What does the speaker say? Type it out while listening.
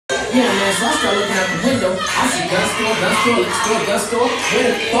Yeah, man, so I start looking out the window. I see gun store, liquor store, gun store. Where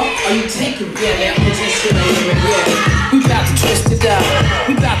the fuck are you taking me? Yeah, man, I'm just shit on you. Yeah. We about to twist it up.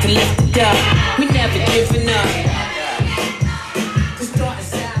 We about to lift it up. We never giving up.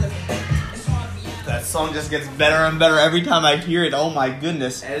 That song just gets better and better every time I hear it. Oh my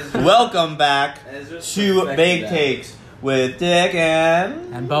goodness. Welcome back to Big Takes with Dick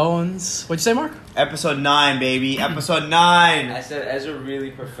and Bones. What'd you say, Mark? Episode 9, baby. Episode 9. I said Ezra really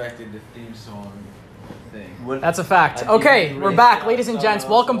perfected the theme song thing. That's a fact. Okay, we're back, ladies and gents.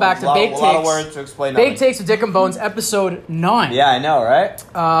 Welcome back to Big Takes. A lot of words to explain. Big Takes with Dick and Bones, episode 9. Yeah, I know, right?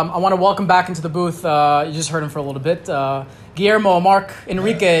 I want to welcome back into the booth. You just heard him for a little bit. Guillermo, Mark,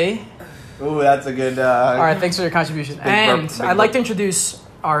 Enrique. Ooh, that's a good... All right, thanks for your contribution. And I'd like to introduce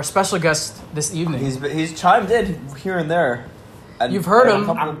our special guest this evening. He's chimed in here and there. You've heard him.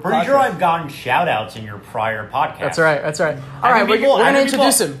 I'm pretty sure I've gotten shout-outs in your prior podcast. That's right. All right, we're going to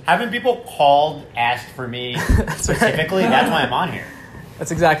introduce him. Haven't people called, asked for me specifically? That's why I'm on here.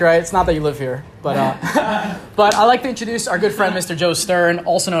 That's exactly right. It's not that you live here. But but I'd like to introduce our good friend, Mr. Joe Stern,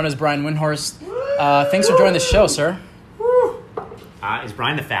 also known as Brian Windhorst. Thanks for joining the show, sir. Is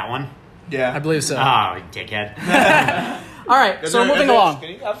Brian the fat one? Yeah. I believe so. Oh, dickhead. All right, so moving along.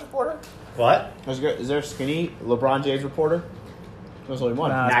 Skinny Cavs reporter? What? Is there a skinny LeBron James reporter? There's only one.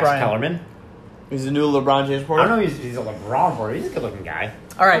 Max Brian. Kellerman? He's the new LeBron James reporter? I don't know he's a LeBron reporter. He's a good-looking guy.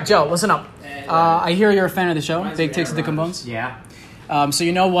 All right, Joe, listen up. I hear you're a fan of the show, Big Takes with Dick and Bones. Yeah. So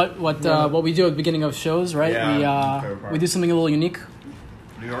you know what we do at the beginning of shows, right? Yeah. We do something a little unique.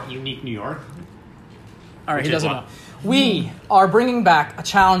 Unique New York? All right, Which he is doesn't what? know. We are bringing back a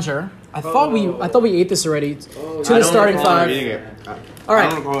challenger. I thought we ate this already. To the starting five. All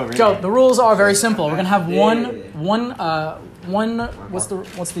right, Joe. The rules are very simple. We're gonna have one. What's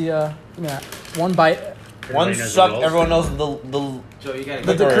the one bite. One suck. Everyone knows Joe, you gotta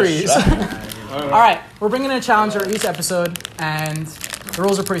The decrees. All right, we're bringing in a challenger each episode, and the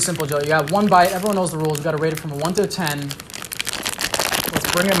rules are pretty simple, Joe. You got one bite. Everyone knows the rules. We got to rate it from a 1 to 10.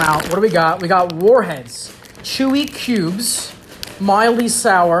 Let's bring them out. What do we got? We got Warheads, chewy cubes, mildly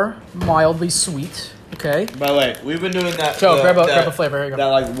sour, mildly sweet. Okay. By the way, we've been doing that. Joe, grab a flavor. Here you go. That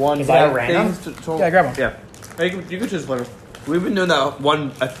like one Is bite that random? thing. Yeah, grab one. Yeah. Hey, you can choose flavor. We've been doing that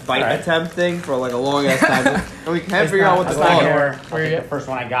one bite attempt thing for like a long ass time, and we can't figure out what the I'll fuck. take the first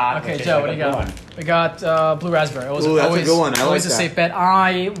one I got. Okay, which is Joe, like what do you a got? blue one. We got blue raspberry. Ooh, that's a good one. I always like a that. safe bet.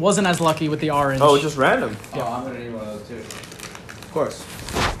 I wasn't as lucky with the orange. Oh, just random. Oh, I'm gonna need one of those too. Of course.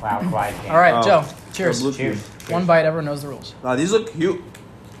 Wow, quiet game. All right, Oh. Joe. Cheers. Blue Cheers. One bite. Everyone knows the rules. Wow, these look cute.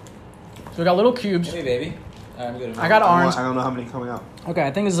 So we got little cubes. Hey, baby. I'm good. I got orange. I don't know how many coming out. Okay, I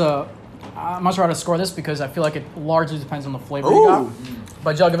think I'm not sure how to score this because I feel like it largely depends on the flavor Ooh. you got.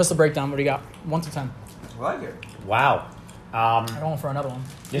 But Joe, give us the breakdown. What do you got? 1 to 10. I like it. Wow. I'm going for another one.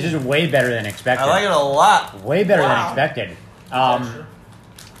 This is way better than expected. I like it a lot. Way better than Wow. expected.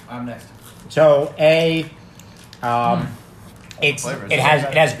 I'm next. So it Flavors.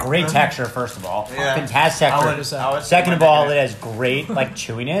 has great texture. First of all, Yeah. fantastic texture. Second of all, it has great like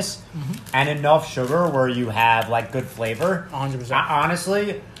chewiness and enough sugar where you have like good flavor. 100%.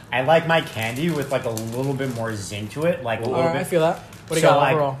 Honestly, I like my candy with like a little bit more zing to it, like a little All right, bit. I feel that. What do you So, got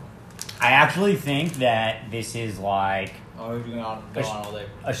like, overall? I actually think that this is like Oh, we're going on all day.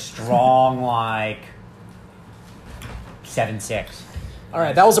 a strong like 7.6. All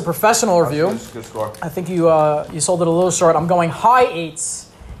right, that was a professional review. Good score. I think you sold it a little short. I'm going high 8s.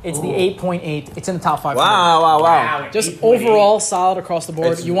 It's the 8.8. It's in the top 5. Wow. Just 8.8. overall solid across the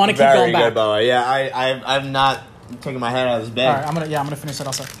board. It's You want to keep very going back. good, by the way. Yeah, I'm not taking my head out of this bag. All right, I'm gonna finish it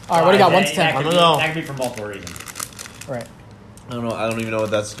also. All right, what do you got? 1 to 10. That I could don't be- know. That could be for multiple reasons. All right. I don't even know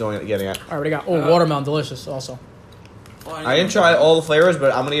what that's getting at. All right, what do you got? Oh, watermelon, delicious also. I didn't try all the flavors,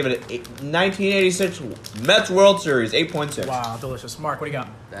 but I'm gonna give it a 1986 Mets World Series 8.6. Wow, delicious. Mark, what do you got?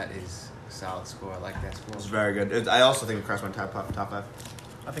 That is a solid score. I like that It's score. very good. I also think it cracks my top 5.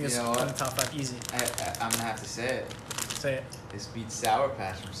 I think it's You know in what? the top 5 easy. I'm gonna have to say it. Say it. This beats Sour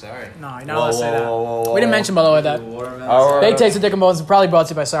Patch. I'm sorry. No, you're not allowed to say that. Whoa. We didn't mention, by the way, that The watermelon Our- sour Big patch. Takes of Dick and Bones is probably brought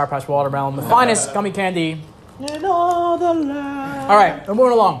to you by Sour Patch Watermelon, the finest gummy candy. In all the land. All right, we're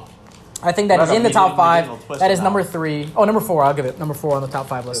moving along. I think that is in the top 5. Twist That is it number out. 3. Oh, number 4. I'll give it number 4 on the top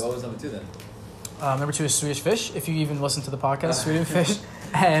 5 Wait, list. what was number 2 then? Number 2 is Swedish Fish. If you even listen to the podcast, Swedish Fish,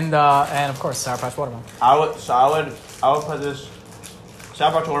 and of course Sour Patch Watermelon. I would put this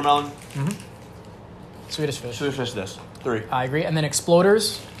Sour Patch Watermelon, Swedish Fish. Swedish Fish this 3. I agree. And then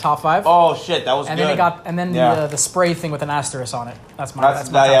Exploders, top 5. Oh shit, that was and good. then the spray thing with an asterisk on it. That's my. That's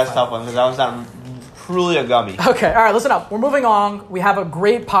my top a 5. tough one because I was not truly a gummy. Okay, all right, listen up. We're moving on. We have a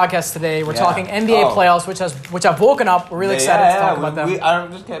great podcast today. We're Yeah. talking NBA playoffs, which have woken up. We're really excited to talk about them. I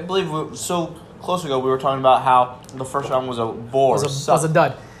just can't believe so close ago we were talking about how the first round was a bore. was a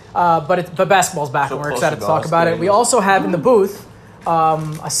dud. But basketball's back, So and we're close excited to to go. talk about it. We also have in the booth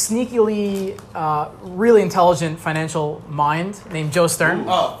a sneakily, really intelligent financial mind named Joe Stern.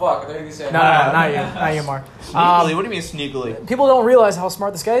 Oh fuck! I thought you said No, not you, Mark. Sneakily? What do you mean sneakily? People don't realize how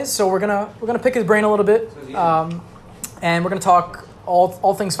smart this guy is, so we're gonna pick his brain a little bit, and we're gonna talk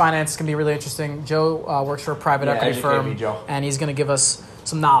all things finance. It's gonna be really interesting. Joe works for a private equity educate firm, me, Joe. and he's gonna give us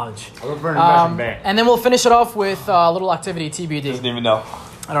some knowledge. I look for an investment bank. And then we'll finish it off with a little activity TBD. Doesn't even know.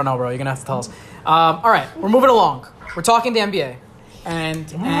 I don't know, bro. You're gonna have to tell us. All right, we're moving along. We're talking the NBA,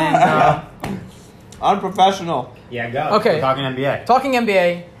 and Unprofessional. Yeah, go. Okay. We're talking NBA. talking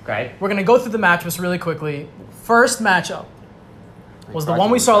NBA. Okay. We're gonna go through the matchups really quickly. First matchup was the one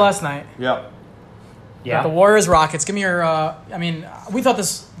we saw last night. Yep. Yeah. The Warriors Rockets. Give me your. We thought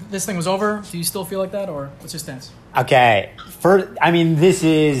this thing was over. Do you still feel like that, or what's your stance? Okay. This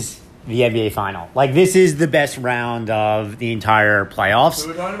is the NBA final. Like, this is the best round of the entire playoffs.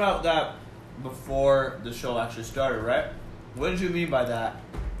 We were talking about that before the show actually started, right? What did you mean by that?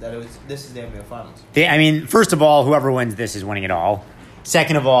 That this is the NBA Finals. First of all, whoever wins this is winning it all.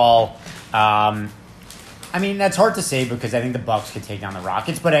 Second of all, that's hard to say because I think the Bucks could take down the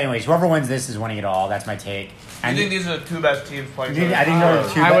Rockets. But anyways, whoever wins this is winning it all. That's my take. Do you think these are the two best teams playing? I think they're the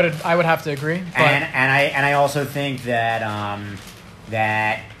two. I would have to agree. But And I also think that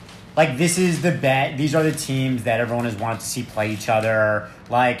this is the bet. These are the teams that everyone has wanted to see play each other.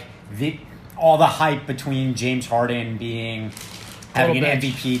 Like all the hype between James Harden having an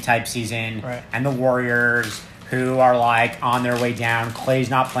MVP type season, Right. and the Warriors who are like on their way down. Clay's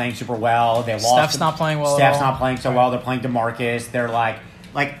not playing super well. They lost. Steph's not playing well. Steph's at all. not playing so well. They're playing DeMarcus. They're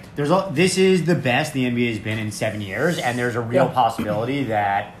this is the best the NBA has been in 7 years, and there's a real possibility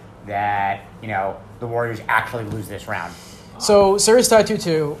that the Warriors actually lose this round. So series tied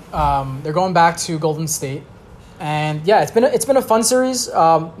 2-2. They're going back to Golden State, and yeah, it's been a fun series.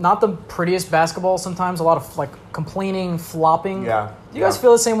 Not the prettiest basketball sometimes. A lot of complaining, flopping. Yeah. Do you guys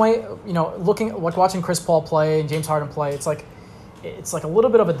feel the same way? Watching Chris Paul play and James Harden play. It's like a little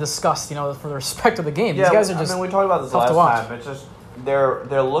bit of a disgust. For the respect of the game. Yeah, These guys are just. we talked about this tough to last watch. time. It's just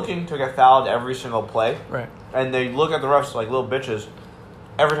they're looking to get fouled every single play, Right. and they look at the refs like little bitches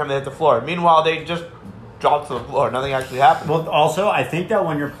every time they hit the floor. Meanwhile, they just drop to the floor. Nothing actually happened. Well, also, I think that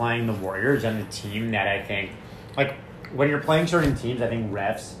when you're playing the Warriors and the team that I think, when you're playing certain teams, I think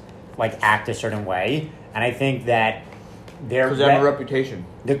refs, act a certain way. And I think that Because they have a reputation.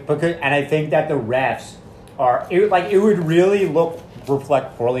 And I think that the refs it would really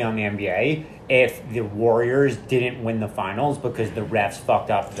reflect poorly on the NBA if the Warriors didn't win the finals because the refs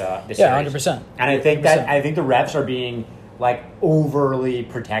fucked up the series. Yeah, 100%. And I think the refs are being overly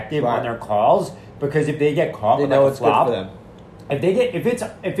protective on their calls because if they get caught They with know a it's flop, good for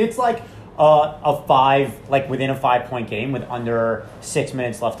them. if it's a 5 within a 5-point game with under 6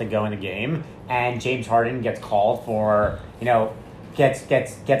 minutes left to go in the game, and James Harden gets called for gets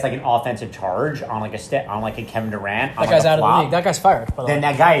an offensive charge on a Kevin Durant. That guy's out of the league. That guy's fired. By the way. Then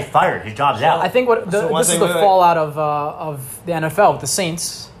that guy is fired. His job's out. I think this is the fallout of the NFL with the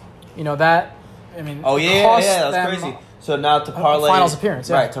Saints. Oh yeah, cost that's them crazy. So now to parlay finals appearance,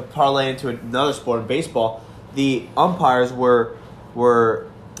 yeah. right? To parlay into another sport, baseball, the umpires were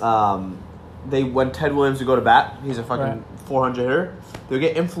when Ted Williams would go to bat, he's a fucking 400 hitter. They would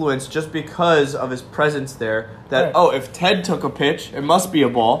get influenced just because of his presence there. That if Ted took a pitch, it must be a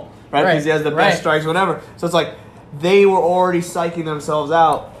ball, right? Because he has the best strikes, whatever. So it's they were already psyching themselves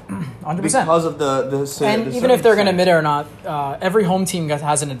out 100%. because of the and even if they're going to admit it or not, every home team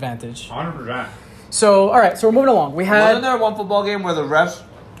has an advantage. 100%. So, all right, so we're moving along. Wasn't there one football game where the refs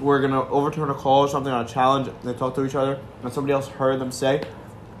were going to overturn a call or something on a challenge? They talked to each other, and somebody else heard them say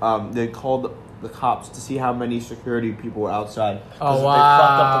they called the cops to see how many security people were outside. Oh, wow. They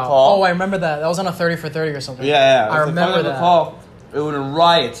fucked up the call. Oh, I remember that. That was on a 30 for 30 or something. Yeah. I remember the that. call. It was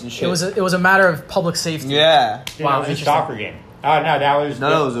riots and shit. It was a matter of public safety. Yeah. Wow, That was a interesting. soccer game. Oh, no, that was...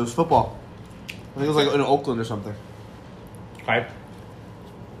 No, it was football. I think it was in Oakland or something. Okay.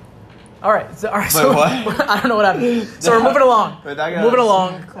 All right. So, Wait, what? I don't know what happened. So we're moving along. Wait, that guy Moving was-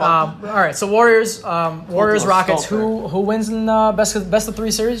 along. All right. So Warriors, Rockets. Stalker. Who wins in best of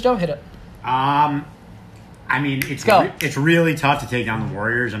 3 series? Joe, hit it. It's go. It's really tough to take down the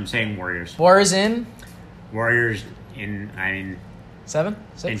Warriors. I'm saying Warriors. Warriors in Warriors 7,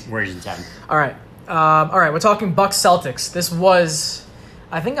 6. Warriors in 7. All right. We're talking Bucks Celtics. This was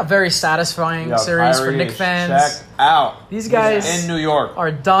I think a very satisfying series for Kyrie Knicks is fans. checked out. These guys in New York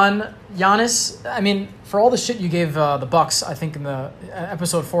are done. Giannis, I mean, for all the shit you gave the Bucks, I think in the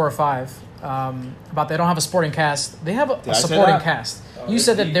episode 4 or 5 about they don't have a sporting cast, they have a supporting cast. You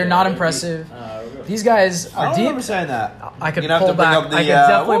said that they're not impressive. These guys I are don't deep. remember saying that. I could You're gonna pull have to bring back. up the, I could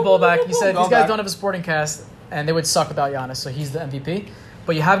definitely pull back. You woo, said go these guys back. don't have a supporting cast, and they would suck without Giannis, so he's the MVP.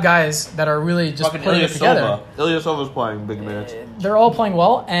 But you have guys that are really just Fucking putting it together. Ilyasova's playing big minutes. They're all playing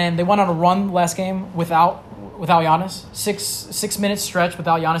well, and they went on a run last game without Giannis. Six minutes stretch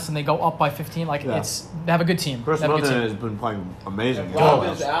without Giannis, and they go up by 15. Like Yeah. they have a good team. Chris They have a good Middleton team. has been playing amazing.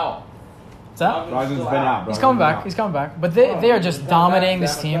 Robin's out. What's that? Brogdon's been out. He's coming back. He's coming back. But they are just dominating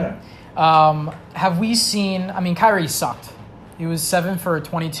this team. Have we seen? I mean, Kyrie sucked. He was 7 for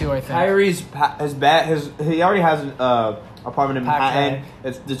 22, I think. Kyrie's he already has an apartment in Packed Manhattan.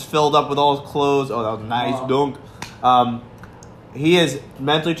 It's filled up with all his clothes. Oh, that was a nice dunk. He is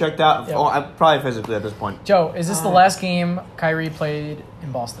mentally checked out. Yep. Oh, probably physically at this point. Joe, is this the last game Kyrie played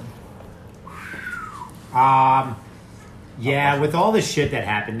in Boston? Yeah, with all the shit that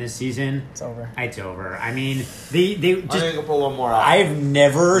happened this season, It's over. it's over. I mean, they I just. think I'll pull one more out. I've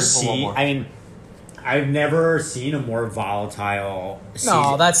never one seen. more. I mean, I've never seen a more volatile season.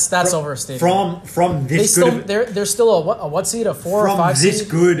 No, that's overstated. From They this still good. they're still a what seed? A 4 or From 5 this seed?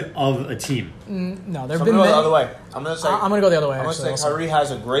 good of a team. No, there've So I'm been gonna go the many- other way. I'm gonna say. I'm gonna go the other way. I'm gonna Actually, say also. Kyrie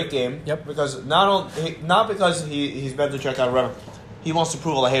has a great game. Yep. Because not because he's mentally checked out or whatever. He wants to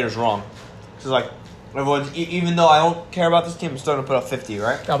prove all the haters wrong. So like everyone, even though I don't care about this team, I'm still gonna put up 50,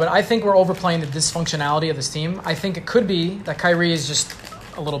 right? No, but I think we're overplaying the dysfunctionality of this team. I think it could be that Kyrie is just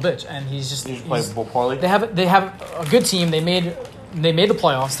a little bitch, and he's just He just plays poorly. They have a good team. They made the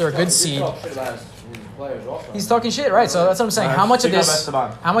playoffs. They're a good seed. He's talking shit, right? So that's what I'm saying. How much of Speak up, this?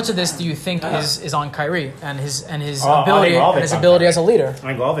 Esteban. How much of this do you think is on Kyrie and his I think ability all of and it's his on ability Kyrie. as a leader? I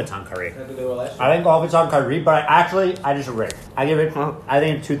think all of it's on Kyrie. I think all of it's on Kyrie, but I disagree. I give it. I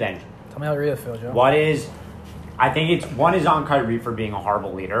think it's two things. Tell me how you really feel, Joe. One is one is on Kyrie for being a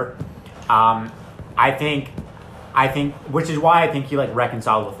horrible leader. I think, which is why I think he like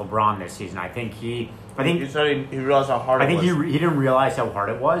reconciled with LeBron this season. You said he realized how hard I think it was. he didn't realize how hard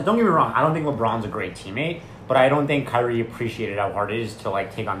it was. Don't get me wrong. I don't think LeBron's a great teammate, but I don't think Kyrie appreciated how hard it is to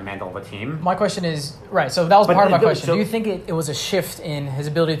like take on the mantle of a team. My question is right. So that was But part of my the- question. so- Do you think it was a shift in his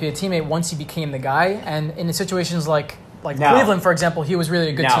ability to be a teammate once he became the guy? And in situations like No. Cleveland, for example, he was really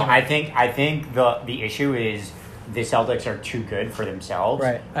a good No, teammate. I think the issue is the Celtics are too good for themselves.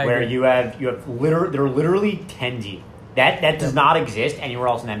 Right, I Where agree. they're literally 10 deep. That does not exist anywhere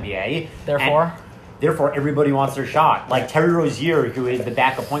else in the NBA. Therefore? Therefore, everybody wants their shot. Like Terry Rozier, who is the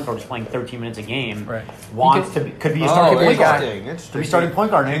backup point guard, who's playing 13 minutes a game, Right. could be a Oh, starting point guard. interesting. To be starting point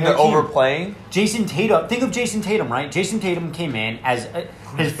guard. You in think their they're team. overplaying? Jason Tatum. Think of Jason Tatum, right? Jason Tatum came in as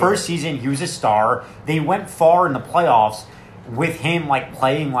his first season. He was a star. They went far in the playoffs with him like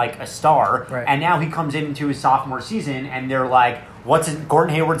playing like a star. Right. And now he comes into his sophomore season, and they're like,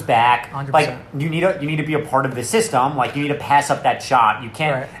 Gordon Hayward's back. 100%. Like you need to be a part of the system. Like you need to pass up that shot. You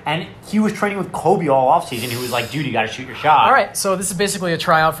can't. Right. And he was training with Kobe all offseason, who was like, dude, you got to shoot your shot. All right, so this is basically a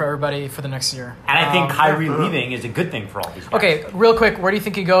tryout for everybody for the next year. And I think Kyrie leaving is a good thing for all these guys. Okay, real quick, where do you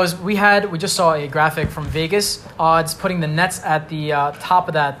think he goes? We just saw a graphic from Vegas odds putting the Nets at the top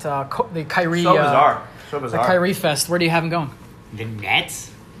of that the Kyrie So bizarre. So the bizarre. Kyrie fest. Where do you have him going? The Nets?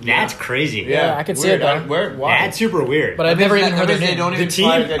 That's crazy. Yeah, I could see it, though. Why? That's super weird. But I've never even heard of they him. don't The even team,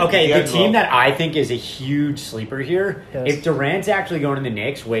 try to get the team D'Angelo. that I think is a huge sleeper here, Yes. if Durant's actually going to the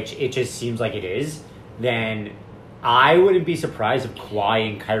Knicks, which it just seems like it is, then I wouldn't be surprised if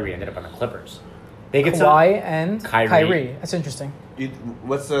Kawhi and Kyrie ended up on the Clippers. They get Kawhi and Kyrie. Kyrie. That's interesting.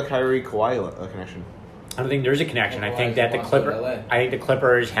 What's the Kyrie Kawhi connection? I don't think there's a connection. I Kawhi think that the wants to go to Clippers. LA. I think the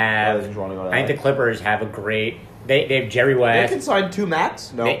Clippers have. just wanna go to I think LA. the Clippers have a great. They have Jerry They West. can sign 2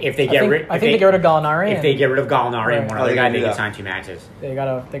 max? No. If they I get think, rid, I think they get rid of Gallinari. if and they get rid of Gallinari Right. and one Oh, other they guy, can they do can that. sign 2 maxes. they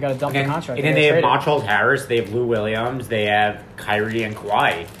gotta dump the contract. And then They they have gotta trade Montrezl Harris, they have Lou Williams, they have Kyrie and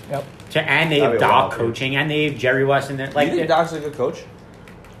Kawhi. it. Yep. And they That'd have be Doc wild, too. coaching, and they have Jerry West in there. Do Like, you think Doc's a good coach?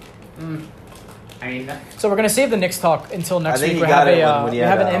 I mean, So we're gonna save the Knicks talk until next think week. he We got have it a when he we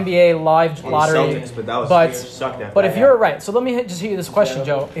had, have an NBA live lottery. Celtics, but that was But sucked after but that, if yeah. you're right, so let me just hit you this question,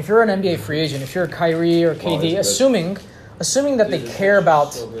 Joe. If you're an NBA free agent, if you're Kyrie or KD, assuming that they care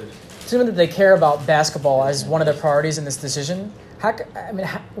about basketball as one of their priorities in this decision,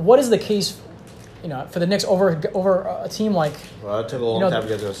 what is the case? For the Knicks over a team like Well, it took a long time to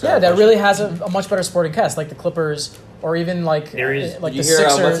get to a that really has a much better sporting cast, like the Clippers or even like There is- like You the hear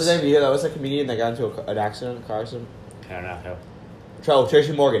Sixers. what's his name? You hear that? What's that comedian that got into an accident, a car accident? I don't know.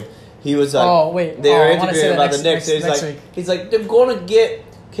 Tracy Morgan. He was like, Oh, wait. they were I wanna say interviewing that about the Knicks. next week. He's like, they're gonna get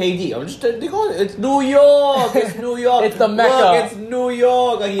KD. I'm just, it's New York. It's New York. It's the Mecca. Look, it's New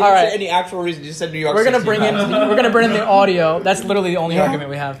York. Like, he didn't All right. say any actual reason. He just said New York. We're gonna 16 bring in the audio. That's literally the only argument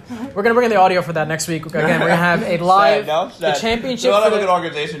we have. We're gonna bring in the audio for that next week. Again, we're gonna have a live the championship. Don't have for a good the,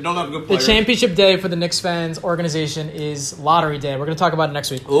 organization. Don't have good the players. championship day for the Knicks fans organization is lottery day. We're gonna talk about it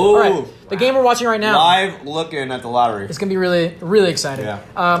next week. Ooh. All right, the game we're watching right now. Live looking at the lottery. It's gonna be really, really exciting.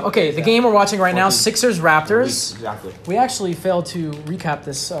 Yeah. Okay, the game we're watching right now: Sixers Raptors. Exactly. We actually failed to recap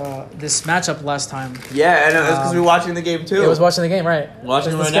this this matchup last time. Yeah, and it's because we're watching the game too. I was watching the game, right?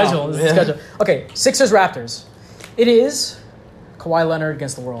 Watching This is it right the schedule. now. This is the schedule. Okay, Sixers Raptors. It is Kawhi Leonard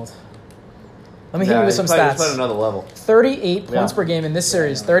against the world. Let me hit you with some He's playing stats. another level. 38 points per game in this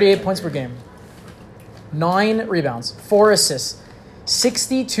series. 38 points per game. 9 rebounds, 4 assists,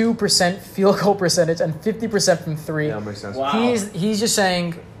 62% field goal percentage, and 50% from 3. Yeah, that makes sense. Wow. He's just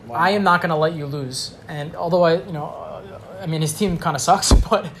saying, I am not going to let you lose. And although I mean, his team kind of sucks,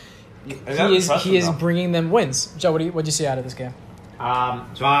 but he is bringing them wins. Joe, what'd you see out of this game? I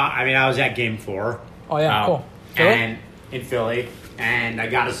was at Game 4. Oh yeah, cool. Philly? And in Philly, and I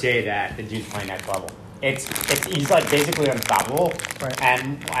gotta say that the dude's playing next level. He's like basically unstoppable. Right.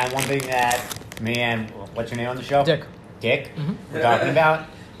 And one thing that me and what's your name on the show? Dick. We're talking about,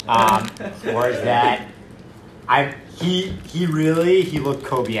 was that he looked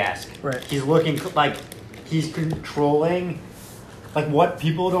Kobe-esque. Right. He's looking like he's controlling, like what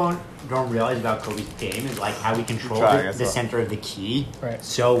people don't realize about Kobe's game is like how he controlled the center of the key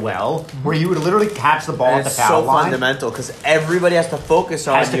so well, where he would literally catch the ball And at the it's foul so line. fundamental because everybody has to focus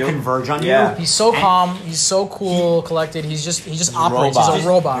on Has you. to converge on Yeah. you. He's so calm. He's so cool, collected. He just operates. robot. He's a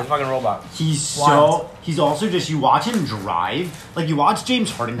robot. He's a fucking robot. He's also just, you watch him drive, like you watch James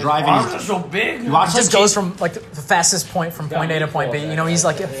Harden drive, and Arms are so big. you watch He like just goes from like the fastest point from point A to point B. You know, he's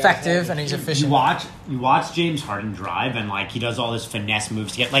like effective and he's efficient. You watch James Harden drive, and like he does all this finesse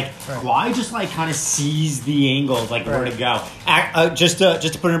moves to get like Kawhi just like kind of sees the angles, like where to go. Just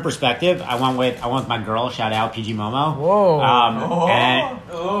to put it in perspective, I went with my girl. Shout out PG Momo. Whoa.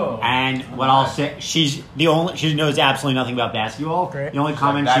 And what I'll say, she knows absolutely nothing about basketball. Great. The only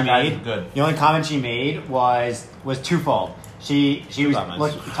comment she made was twofold. She was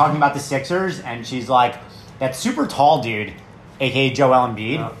talking about the Sixers, and she's like, that super tall dude, aka Joel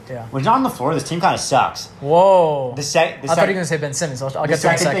Embiid, when he's on the floor, this team kind of sucks. Whoa. I thought you were going to say Ben Simmons. I'll get to it in a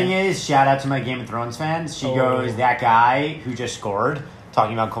second second. thing is, shout out to my Game of Thrones fans. She goes, that guy who just scored,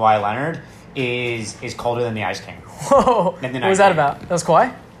 talking about Kawhi Leonard, is colder than the Ice King. Whoa. What was that about? That was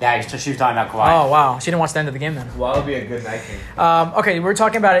Kawhi? Yeah, she was talking about Kawhi. Oh, wow. She didn't watch the end of the game then. Well, it'll be a good night game. Okay, we were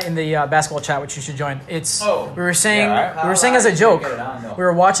talking about it in the basketball chat, which you should join. We were saying as a joke, we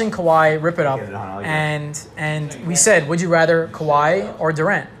were watching Kawhi rip it up, and we said, would you rather Kawhi or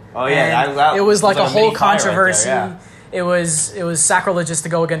Durant? Oh yeah, And it was like a whole mini fight right there, controversy. yeah. It was sacrilegious to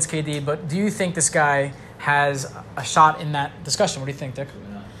go against KD, but do you think this guy has a shot in that discussion? What do you think, Dick?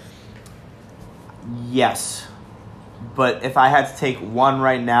 Yes, but if I had to take one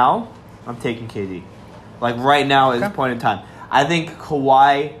right now, I'm taking KD. Like right now at this point in time, I think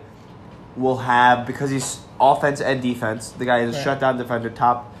Kawhi will have, because he's offense and defense. The guy is a shutdown defender,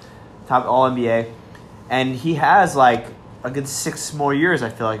 top All NBA, and he has like a good 6 more years. I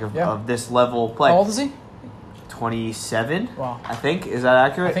feel like of this level of play. How old is he? 27. Wow. I think, is that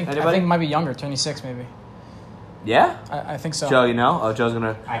accurate? I think it might be younger, 26 maybe. Yeah. I think so. Joe, you know? Oh, Joe's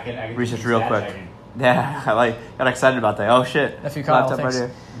gonna I can research real quick. Yeah, I got excited about that. Oh shit! Nephew Kyle, Laptop thanks. right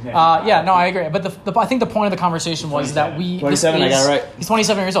here. Yeah, no, I agree. But I think the point of the conversation was that 27, I got it right. He's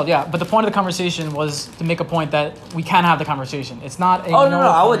 27 years old. Yeah, but the point of the conversation was to make a point that we can have the conversation. It's not a Oh no,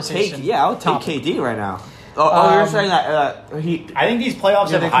 I would conversation take topic. KD right now. You're saying that he? I think these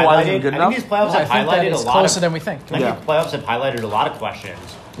playoffs have think Kawhi isn't highlighted. good I enough? think these playoffs I have think that highlighted it's a lot. closer than we think. I think the playoffs have highlighted a lot of questions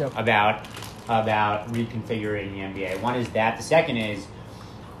about reconfiguring the NBA. One is that. The second is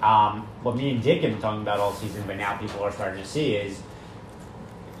what me and Dick have been talking about all season, but now people are starting to see is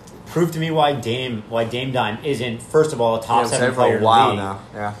prove to me why Dame Time isn't, first of all, a top 7 player in the league. Now.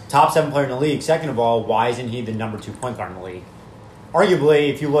 Yeah. Top 7 player in the league. Second of all, why isn't he the number 2 point guard in the league? Arguably,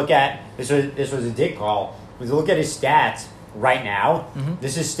 if you look at this was a Dick call. If you look at his stats right now,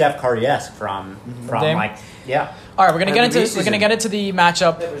 this is Steph Curry-esque from Dame? like All right, we're gonna get into the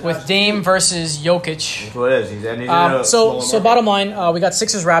matchup with Dame versus Jokic. That's what it is. He's So bottom line, we got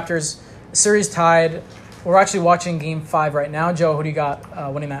Sixers Raptors series tied. We're actually watching Game 5 right now. Joe, who do you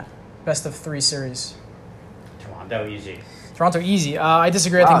got winning that best of 3 series? Toronto easy. I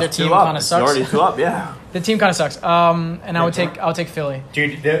disagree. I think their team kind of sucks. Already 2 up. Yeah. The team kind of sucks. And I would take Philly.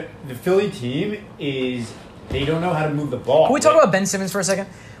 dude, the Philly team is, they don't know how to move the ball. Can we talk about Ben Simmons for a second?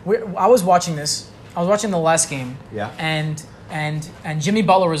 I was watching this. I was watching the last game. Yeah. And Jimmy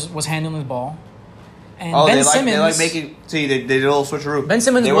Butler was handling the ball. And Oh, Ben Simmons. they like making. See, they did a little switcheroo. Ben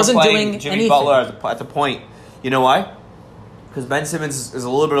Simmons They were wasn't playing doing Jimmy anything. Butler at the point. You know why? Because Ben Simmons is a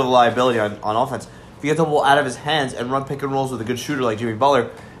little bit of a liability on offense. If you get the ball out of his hands and run pick and rolls with a good shooter like Jimmy Butler,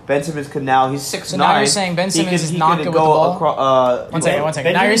 Ben Simmons could now. He's 6'9". So now you're saying Ben Simmons is not good with the ball? One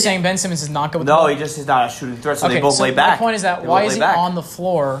second. Now you're saying Ben Simmons is not good with the ball? No, he just is not a shooting threat, so Okay, they both lay back. My point is that They why both is lay he back. on the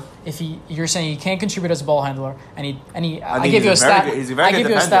floor if you're saying he can't contribute as a ball handler and he I think gave you a he's a very stat. good- he's a very I good gave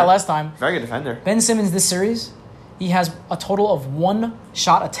you a defender. stat last time. Very good defender. Ben Simmons this series, he has a total of 1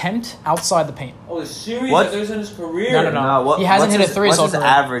 shot attempt outside the paint. Oh, the series What? that there's in his career. No. He hasn't what's hit a his- three What's so his far.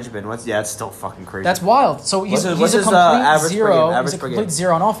 average been? It's still fucking crazy. That's wild. So he's What's a his, complete average per zero. game? Average He's a per complete game.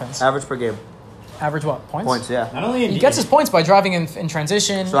 zero on offense. Average per game. Average what? Points? Points, yeah. Not only He gets his points by driving in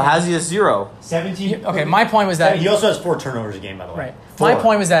transition. So how's he a 0? 17. Okay, my point was that He also has 4 turnovers a game, by the way. Right. 4. My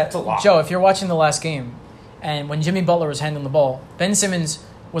point was that, That's a lot. Joe, if you're watching the last game, and when Jimmy Butler was handling the ball, Ben Simmons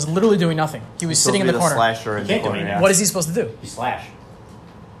was literally doing nothing. He was sitting in the corner. Slasher in He the can't do corner, anything. yeah. What is he supposed to do? He slash.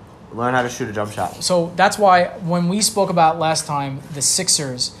 Learn how to shoot a jump shot. So that's why when we spoke about last time, the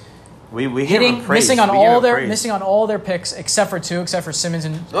Sixers We give him praise. missing on We give all him their praise. missing on all their picks except for Simmons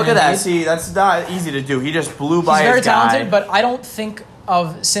and Look and at that. Embiid. See, that's not easy to do. He just blew by He's very his guy. talented, but I don't think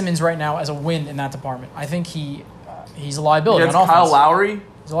of Simmons right now as a win in that department. I think he's a liability Against on offense. Kyle Lowry.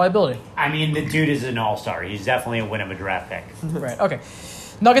 He's a liability. I mean, the dude is an all-star. He's definitely a win of a draft pick. Right. Okay.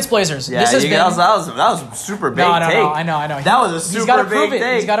 Nuggets Blazers. Yeah, this has been. that was a super big No, take. I know. That was a He's super gotta big prove it.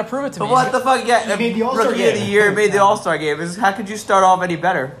 take. He's got to prove it to But me. what the fuck? Yeah, He made the All-Star Rookie of the game. Year, made the All-Star game. How could you start off any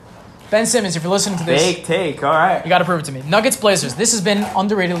better? Ben Simmons, if you're listening to this, Big take. All right. you got to prove it to me. Nuggets Blazers. This has been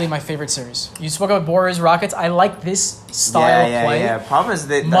underratedly my favorite series. You spoke about Warriors Rockets. I like this style of play. Yeah. Problem is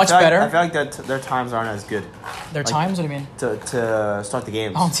that Much better. I feel like their times aren't as good Their times. What do you mean? to start the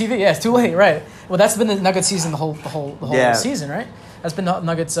games. On TV, yeah, it's too late, right? Well, that's been the Nuggets season the whole Yeah. season, right? That's been the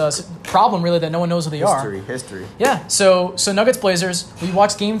Nuggets' problem, really, that no one knows who they are. History. Yeah. So Nuggets Blazers. We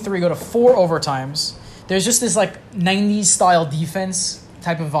watched Game 3 go to 4 overtimes. There's just this like '90s style defense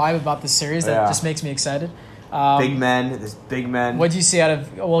type of vibe about this series that Yeah. just makes me excited. Big men. There's big men. What do you see out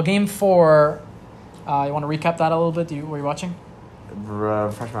of Game 4? You want to recap that a little bit? Were you watching?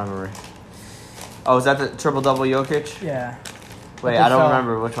 Refresh my memory. Oh, is that the triple double Jokic? Yeah. Wait, they I don't fell.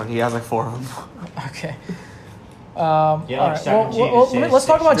 remember which one. He has like 4 of them. Okay. Yeah, all like right. seven Well, changes, let's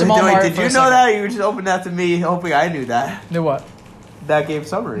talk about six. Jamal Murray. Did for a you know second. that? You just opened that to me, hoping I knew that. Knew what? That game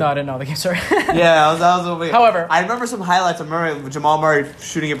summary. No, I didn't know the game. Sorry. Yeah, I was hoping. However- I remember some highlights of Jamal Murray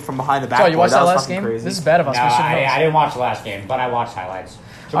shooting it from behind the back. So you watched that was last fucking game? Crazy. This is bad of us. No, We should've known. I didn't watch the last game, but I watched highlights.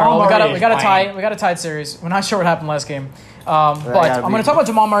 All right, well, we Murray got a is tie. playing- We got a tied series. We're not sure what happened last game, but I'm gotta going be- to talk about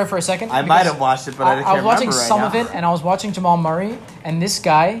Jamal Murray for a second. I because might have watched it, but I can't I was watching remember right some now. of it, and I was watching Jamal Murray, and this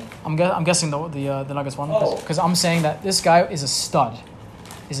guy. I'm guessing the Nuggets won because I'm saying that this guy is a stud.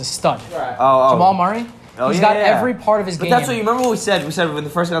 Is a stud. Oh. Jamal Murray. Oh, He's yeah, got yeah. every part of his But game. that's what you remember what we said. We said when the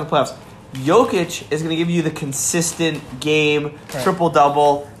first game of the playoffs, Jokic is going to give you the consistent game, Right. triple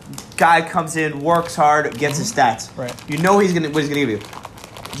double. Guy comes in, works hard, gets his stats. Right. You know what he's going to give you.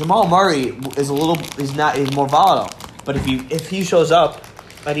 Jamal Murray is he's more volatile. But if he shows up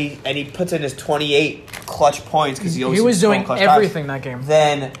and he puts in his 28 clutch points because he was doing everything that game.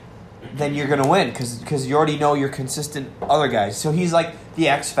 then you're gonna win because you already know your consistent other guys. So he's like the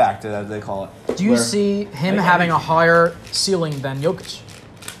X factor, as they call it. Do you Where- see him having a higher ceiling than Jokic?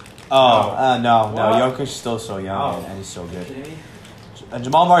 No. What? Jokic's still so young Oh. and he's so good.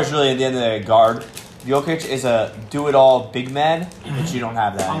 Jamal Murray's really at the end of the day a guard. Jokic is a do-it-all big man, but you don't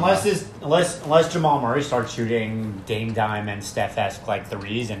have that. Unless Jamal Murray starts shooting Dame Dime and Steph-esque like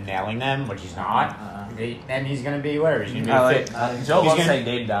threes and nailing them, which he's not, then he's gonna be whatever. He's gonna be Joe he's loves gonna- saying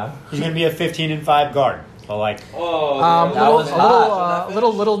Dame Dime. he's gonna be a 15-5 guard. So like,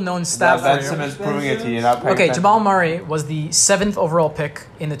 Little known stat Ben for you. Simmons proving it to you. Not paying Okay, attention. Jamal Murray was the 7th overall pick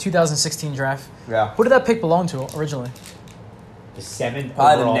in the 2016 draft. Yeah. Who did that pick belong to originally? the 7th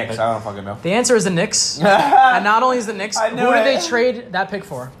Probably the overall Knicks. pick. I don't fucking know. The answer is the Knicks. And not only is the Knicks, I who knew did they it. trade that pick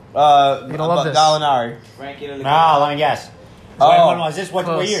for? You're gonna love this. Gallinari. Ah, let me guess. Oh. When was this? What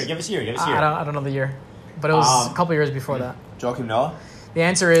Close. year? Give us a year. Give us a year. I don't know the year, but it was a couple years before that. Joakim Noah. The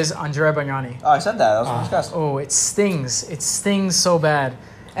answer is Andrea Bagnani. Oh, I said that. That was what discussed. Oh, it stings. It stings so bad.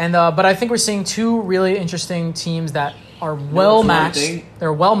 And but I think we're seeing two really interesting teams that are well one matched. thing?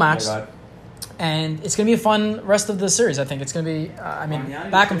 They're well Oh my matched. God. And it's going to be a fun rest of the series, I think. It's going to be,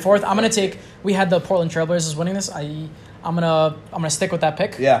 back and forth. I'm going to take, we had the Portland Trailblazers winning this. I'm going to stick with that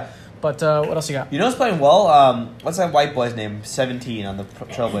pick. Yeah. But what else you got? You know who's playing well? What's that white boy's name? 17 on the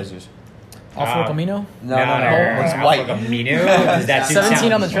Trailblazers. Alfaro Camino? No. It's white. Does that suit 17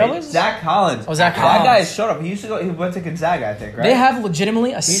 sound on the white? Trailblazers? Zach Collins. Oh, Zach That Collins. guy showed up. He went to Gonzaga, I think, right? They have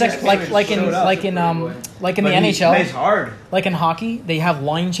legitimately a just like showed in up. like in the But he NHL, plays hard. like in hockey, they have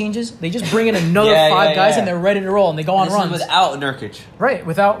line changes. They just bring in another Yeah, five yeah, guys yeah. and they're ready to roll and they go on This runs. is without Nurkic.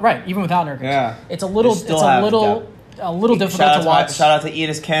 Even without Nurkic. Yeah. It's a little They still have difficult to watch. Shout out to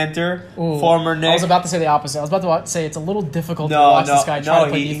Enos Cantor, Ooh, former Knick. I was about to say the opposite. I was about to say it's a little difficult to watch this guy try to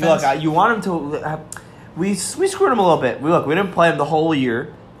play defense. Look, you want him to. We screwed him a little bit. We didn't play him the whole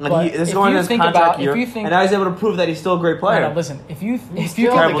year. And But this is if going you into his think contract about- if year, you think- and now he's able to prove that he's still a great player. No, listen, if you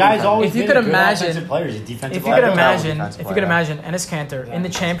Still, could the guy's defense. always If you been could a good imagine- offensive player. He's a defensive If you player. could imagine, defensive if you could player. imagine Enes Kanter in the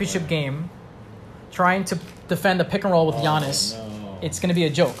championship game trying to defend a pick and roll with Giannis, it's going to be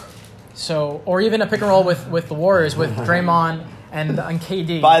a joke. So, or even a pick and roll with the Warriors with Draymond and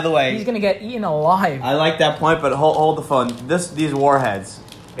KD. By the way- he's going to get eaten alive. I like that point, but hold the phone. These warheads.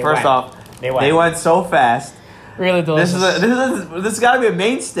 They First went. off, They went. they went so fast. Really delicious. This has got to be a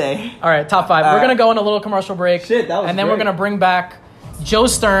mainstay. All right, top five. All We're right. going to go on a little commercial break. Shit, that was and then we're great. going to bring back Joe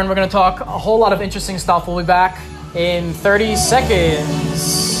Stern. We're going to talk a whole lot of interesting stuff. We'll be back in 30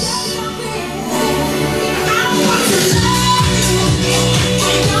 seconds.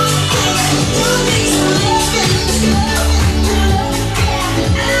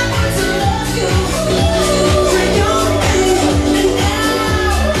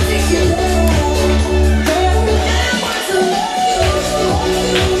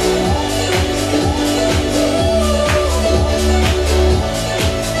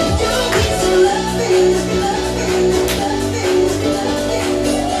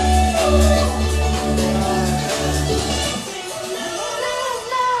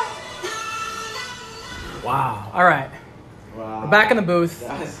 Wow. All right. We're back in the booth.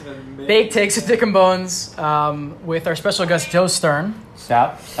 Bake Takes with Dick and Bones with our special guest Joe Stern.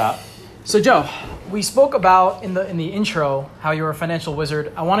 Stop. So Joe, we spoke about in the intro how you were a financial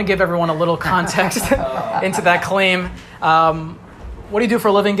wizard. I want to give everyone a little context into that claim. What do you do for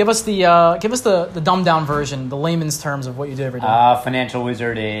a living? Give us the dumbed down version, the layman's terms of what you do every day. Financial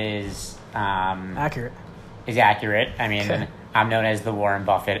wizard is Accurate. I mean, Okay. I'm known as the Warren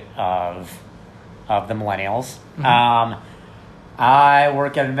Buffett of the millennials. Mm-hmm. I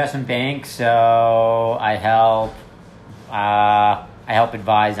work at an investment bank, so I help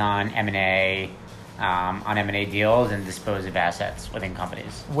advise on M&A deals and dispose of assets within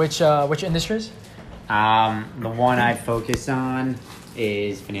companies. Which industries? The one I focus on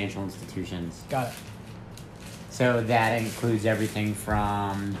is financial institutions. Got it. So that includes everything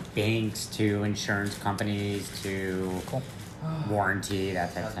from banks to insurance companies to Cool. warranty,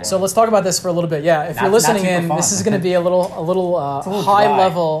 that type of thing. So let's talk about this for a little bit. Yeah, if you're Not listening super in, fun. this is going to be a little high dry.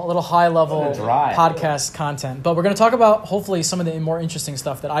 level dry. podcast content. But we're going to talk about hopefully some of the more interesting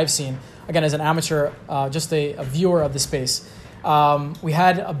stuff that I've seen. Again, as an amateur, just a viewer of the space.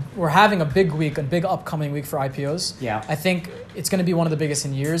 We're having a big upcoming week for IPOs. Yeah. I think it's going to be one of the biggest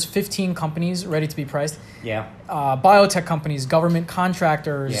in years. 15 companies ready to be priced. Yeah. Biotech companies, government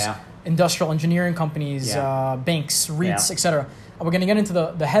contractors, Yeah. industrial engineering companies, Yeah. banks, REITs, Yeah. etc. We're going to get into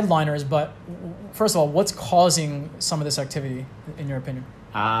the headliners, but first of all, what's causing some of this activity, in your opinion?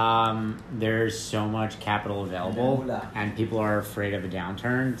 There's so much capital available, and people are afraid of a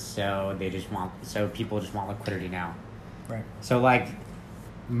downturn, so people just want liquidity now. Right. So like,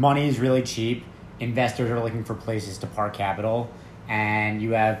 money is really cheap. Investors are looking for places to park capital, and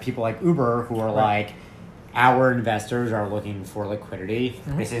you have people like Uber who are like, our investors are looking for liquidity.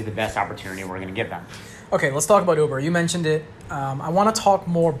 Mm-hmm. This is the best opportunity we're going to give them. Okay, let's talk about Uber. You mentioned it. I want to talk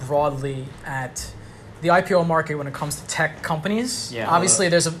more broadly at the IPO market when it comes to tech companies. Yeah. Obviously,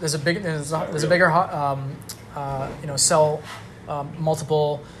 there's a bigger sell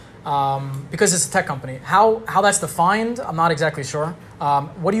multiple because it's a tech company. How that's defined, I'm not exactly sure.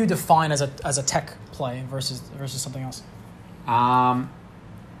 What do you define as a tech play versus something else? I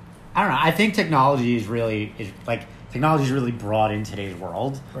don't know. I think technology is really broad in today's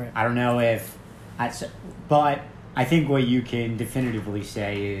world. Right. I don't know but I think what you can definitively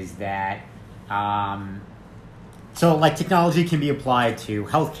say is that, so like technology can be applied to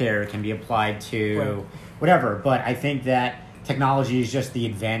healthcare, can be applied to whatever. But I think that technology is just an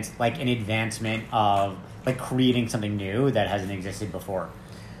advancement of like creating something new that hasn't existed before.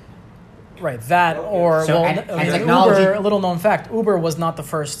 Right, that or So, well, and I mean, technology- Uber. A little known fact: Uber was not the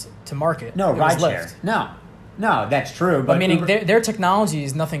first to market. No, It was rideshare. Lyft. No, that's true. But meaning Uber- their technology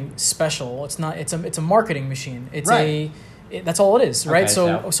is nothing special. It's not. It's a marketing machine. It's Right. That's all it is, right? Okay,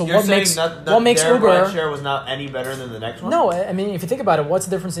 So You're what saying makes that what makes their Uber? ride share was not any better than the next one? No, I mean if you think about it, what's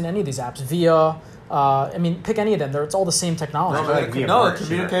the difference in any of these apps? Via, I mean, pick any of them. It's all the same technology. No, like the via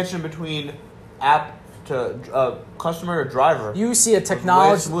communication between app to customer to driver. You see a way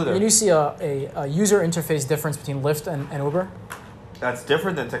technology. smoother. You see a user interface difference between Lyft and Uber. That's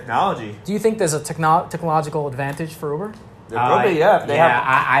different than technology. Do you think there's a technological advantage for Uber? There probably, yeah. They have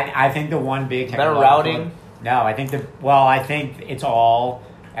I think the one big better technological- routing. No, I think it's all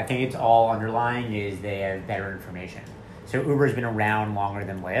underlying is they have better information. So Uber's been around longer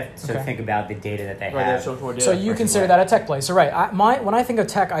than Lyft. So Okay. think about the data that they Right, they have have. so much more data. So you consider that a tech play. So right, when I think of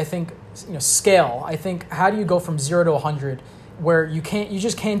tech, I think scale. I think how do you go from 0 to 100, where you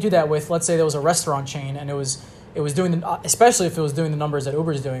just can't do that with, let's say there was a restaurant chain and it was doing especially if it was doing the numbers that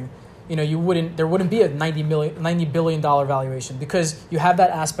Uber is doing. There wouldn't be a $90 billion valuation because you have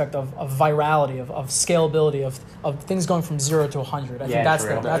that aspect of virality, of scalability, of things going from 0 to 100. I think that's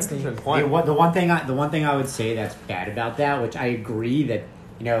true. that's the point. The one thing I would say that's bad about that, which I agree that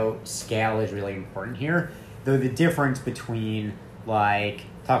scale is really important here. Though the difference between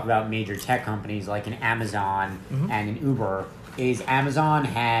talk about major tech companies like an Amazon and an Uber is Amazon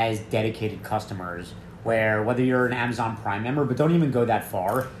has dedicated customers where whether you're an Amazon Prime member, but don't even go that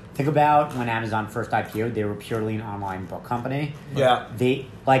far. Think about when Amazon first IPO'd, they were purely an online book company. Yeah.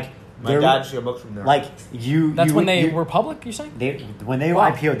 My My dad used to get books from there. That's when they were public. You're saying? When they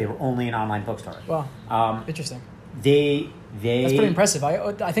Wow. IPO'd, they were only an online bookstore. Wow. Interesting. They That's pretty impressive.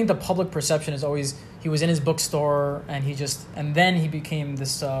 I think the public perception is always he was in his bookstore and then he became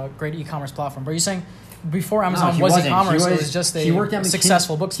this great e-commerce platform. But you're saying before Amazon he was wasn't. e-commerce, He it was just a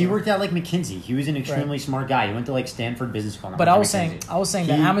successful bookstore. He worked at McKinsey. He was an extremely smart guy. He went to Stanford Business School. But I was saying that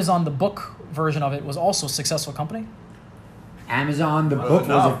Amazon, the book version of it, was also a successful company. Amazon, the book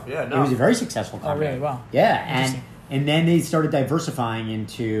it was a very successful company. Oh, really? Wow. Yeah, and then they started diversifying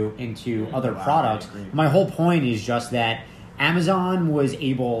into other products. My whole point is just that Amazon was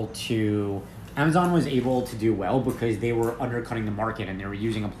able to do well because they were undercutting the market and they were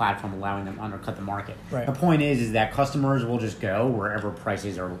using a platform allowing them to undercut the market. Right. The point is that customers will just go wherever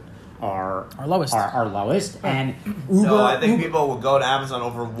prices are lowest. And Uber. No, I think people will go to Amazon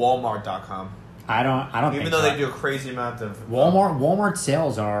over Walmart.com. I don't Even think though so. they do a crazy amount of Walmart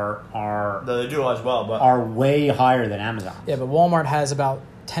sales are they do as well, but are way higher than Amazon. Yeah, but Walmart has about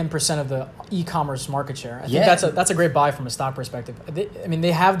 10% of the e-commerce market share. I think Yeah. that's a great buy from a stock perspective.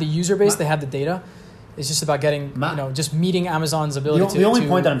 They have the user base, they have the data. It's just about getting, just meeting Amazon's ability The only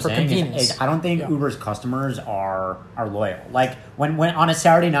point that I'm for saying convenience. is I don't think Uber's customers are loyal. Like when on a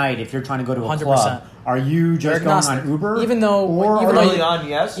Saturday night, if you're trying to go to a 100%. club, are you just They're going agnostic. on Uber? Even though early on,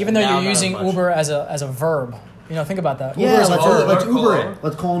 yes. Even though now you're not using as much. Uber as a verb. Think about that. Yeah, Uber is a verb. let's Uber. Uber it.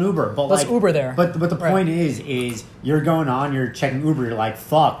 Let's call an Uber. But Let's Uber there. But the Right. point is you're going on, you're checking Uber, you're like,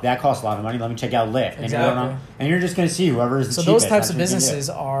 fuck, that costs a lot of money. Let me check out Lyft. And you're going Exactly. on, and you're just going to see whoever is the So cheapest. those types That's of what you can do. businesses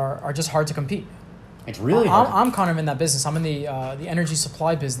are just hard to compete. It's really hard. I'm kind of in that business. I'm in the energy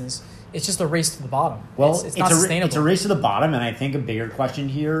supply business. It's just a race to the bottom. Well, it's not sustainable. It's a race to the bottom, and I think a bigger question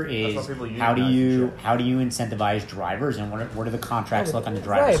here is what people how do unionize you incentivize drivers, and what do the contracts look on the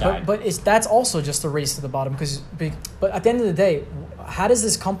driver's right, side? but that's also just a race to the bottom but at the end of the day, how does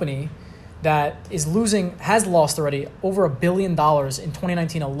this company that has lost already over $1 billion in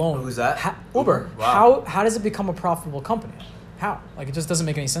 2019 alone? Who's that? Uber. Wow. How does it become a profitable company? How? It just doesn't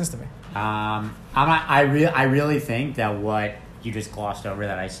make any sense to me. I really think that what you just glossed over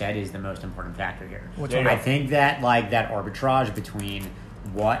that I said is the most important factor here. Which one? I think that that arbitrage between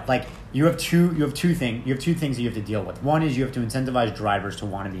you have two things that you have to deal with. One is you have to incentivize drivers to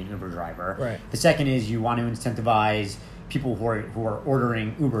want to be an Uber driver. Right. The second is you want to incentivize people who are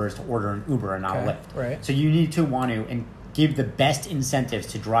ordering Ubers to order an Uber and not a Okay, Lyft. right. So you need to want to give the best incentives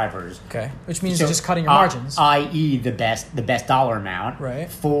to drivers. Okay. Which means you're just cutting your margins. I.e. the best dollar amount. Right.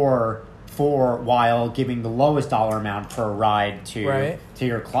 For while giving the lowest dollar amount per ride to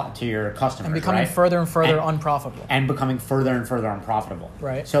your customers, and becoming right? further and further unprofitable. And becoming further and further unprofitable.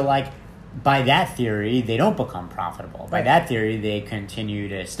 Right. So by that theory, they don't become profitable. By Right. that theory, they continue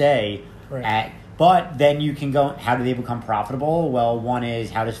to stay Right. at. But then you can go. How do they become profitable? Well, one is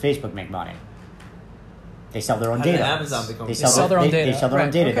how does Facebook make money? They sell their own How did data. Amazon become They sell their own data. They sell their own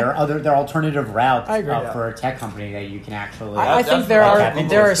Right, data. okay. There are alternative routes I agree. for a tech company that you can actually. I think there definitely are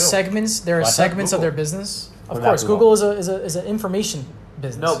Google is too. segments. There are Well, I thought segments of Google. their business. Of What about course, Google? Google is an information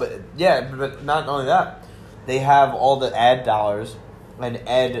business. No, but not only that, they have all the ad dollars and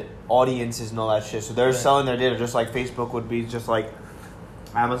ad audiences and all that shit. So they're selling their data just like Facebook would be, just like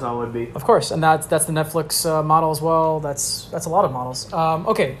Amazon would be. Of course, and that's the Netflix model as well. That's a lot of models.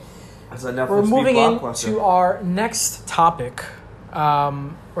 Okay, That's a Netflix We're moving blockbuster. into our next topic.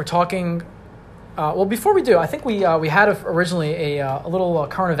 We're talking. Well, before we do, I think we had originally a little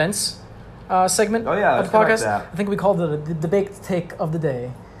current events segment Oh, yeah, of let's the get back podcast. to that. I think we called it the baked take of the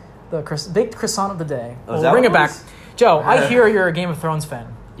day, the baked croissant of the day. Oh, is We'll that bring what it back. it was? Joe, I hear you're a Game of Thrones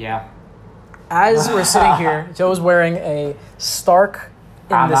fan. Yeah. As we're sitting here, Joe's wearing a Stark.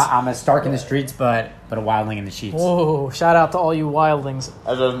 I'm a Stark in the streets, but a wildling in the sheets. Whoa! Shout out to all you wildlings.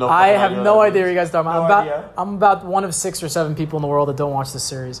 I have no I fucking have idea no what idea that what you guys are talking No about. idea. I'm about one of 6 or 7 people in the world that don't watch this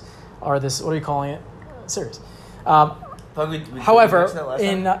series, or this. What are you calling it? Series. However,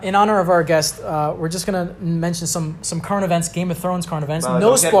 in honor of our guest, we're just gonna mention some current events, Game of Thrones current events.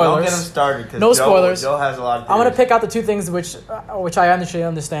 No spoilers. Don't get him started. 'Cause No spoilers. Joe has a lot of I'm gonna theories. pick out the 2 things which I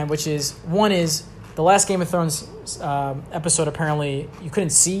understand, which is one is the last Game of Thrones episode. Apparently, you couldn't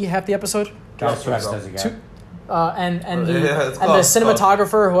see half the episode. That's what does again. And Yeah, it's the close,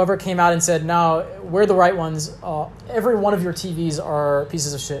 cinematographer, whoever came out and said, "No, we're the right ones. Every one of your TVs are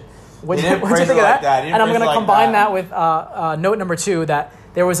pieces of shit." What He do you didn't think of phrase it like that? that. He And I'm didn't going to phrase it combine like that with note number 2 that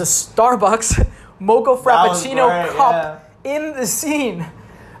there was a Starbucks mocha was frappuccino great, cup in the scene.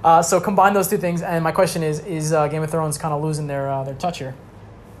 So combine those 2 things, and my question is Game of Thrones kind of losing their touch here?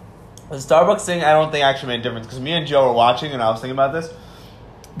 The Starbucks thing, I don't think actually made a difference because me and Joe were watching and I was thinking about this.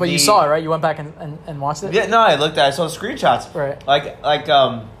 But you saw it, right? You went back and watched it? Yeah, no, I saw the screenshots. Right.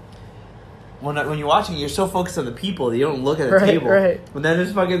 When you're watching, you're so focused on the people that you don't look at the Right, table. right. But then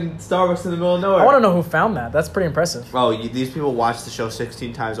there's fucking Starbucks in the middle of nowhere. I want to know who found that. That's pretty impressive. Oh, these people watch the show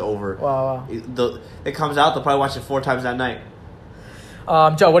 16 times over. Wow. It comes out, they'll probably watch it 4 times that night.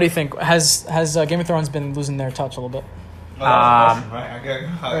 Joe, what do you think? Has Game of Thrones been losing their touch a little bit? I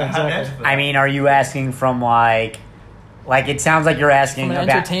mean, are you asking from like it sounds like you're asking From an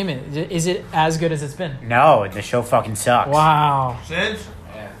about entertainment, is it as good as it's been? No, the show fucking sucks. Wow. Since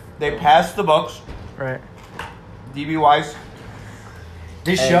they passed the books, Right. D.B. Weiss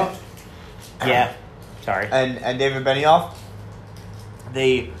This And- show. Yeah. Sorry. and David Benioff,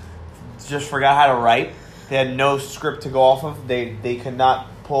 they just forgot how to write. They had no script to go off of. They could not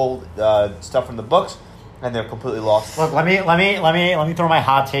pull stuff from the books, and they're completely lost. Look, let me throw my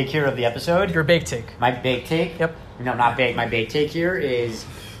hot take here of the episode. Your bake take. My big take. Yep. No, not big. My big take here is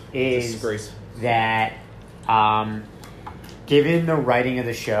Disgrace. that given the writing of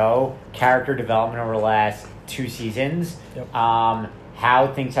the show, character development over the last 2 seasons, Yep.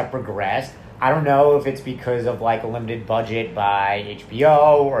 how things have progressed. I don't know if it's because of like a limited budget by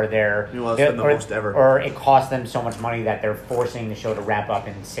HBO or or it cost them so much money that they're forcing the show to wrap up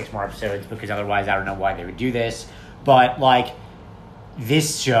in 6 more episodes because otherwise I don't know why they would do this. But like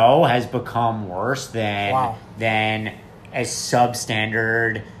this show has become worse than a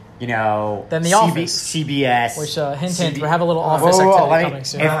substandard, Than The Office. CBS, Which hint, we have a little Office Whoa, activity let me- coming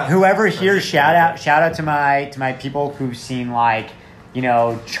soon. if whoever here, shout out to my people who've seen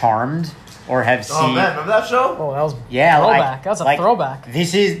Charmed or have seen. Oh man, remember that show? Oh, that was Yeah, throwback. That's a throwback.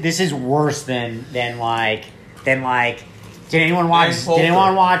 This is worse than Did anyone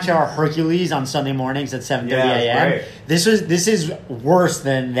watch Hercules on Sunday mornings at 7:30 Yeah, a.m.? great. This is worse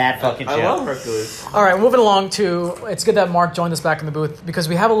than that fucking show. I love Hercules. All right, moving along to. It's good that Mark joined us back in the booth because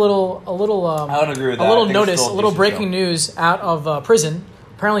we have a little. I don't agree with that. A I little think it's notice, still a little decent breaking show. news out of prison.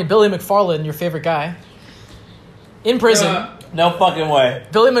 Apparently, Billy McFarland, your favorite guy, in prison. No fucking way.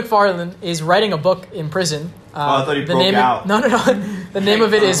 Billy McFarland is writing a book in prison. I thought he the broke name out. No. The name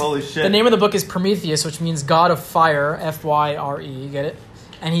of it is Holy shit. the name of the book is Prometheus, which means God of Fire, Fyre. You get it?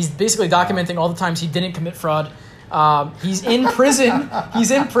 And he's basically documenting all the times he didn't commit fraud. He's in prison.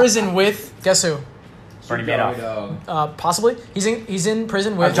 He's in prison with guess who? Bernie Madoff. Possibly. He's in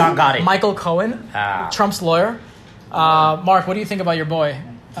prison with John Gotti. Michael Cohen, Ah. Trump's lawyer. Mark, what do you think about your boy?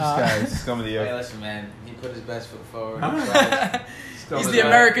 This guy's scum of the Hey, earth. listen, man. He put his best foot forward. He tried. He's the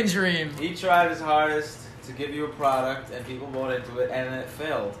American dream. He tried his hardest to give you a product, and people bought into it, and it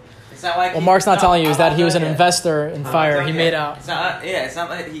failed. It's not like What Mark's not telling you is that he was an investor in I'm Fire. not He telling made you. out. It's not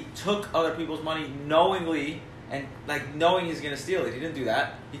like he took other people's money knowingly and knowing he's gonna steal it. He didn't do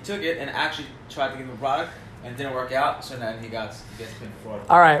that. He took it and actually tried to give him a product, and it didn't work out. So then he gets pinned for fraud.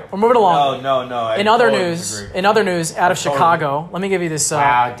 All right, we're moving along. No. In other news, out of Chicago, let me give you this.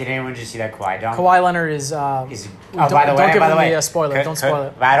 Wow, did anyone just see that Kawhi dunk? Kawhi Leonard is. By the don't way, give him the spoiler. Don't spoil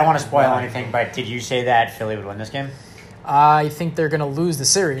it. I don't want to spoil anything, but did you say that Philly would win this game? I think they're gonna lose the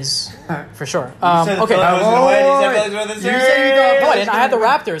series for sure. Okay. I was gonna win. He said the You said you thought- No, I didn't. I had the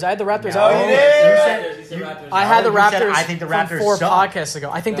Raptors. No, you you did. said- He said Raptors. I had the you said, Raptors. I think the Raptors from 4 suck. podcasts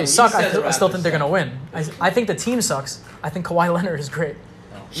ago. I think No, they you suck. said the I still Raptors think they're gonna suck. win. I think the team sucks. I think Kawhi Leonard is great.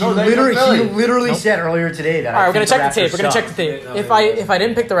 He No, they took Philly. literally said earlier today that. All right, we're gonna check the Raptors tape. We're gonna suck. check the tape. No, If I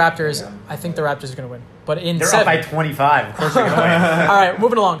didn't pick the Raptors, I think the Raptors are gonna win. But in They're 7, up by 25. Of course they're going to win. All right,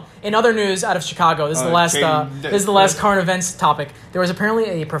 moving along. In other news out of Chicago, this is the last. This is the last current events topic. There was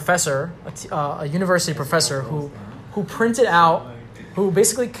apparently a professor, a university professor, who printed out, who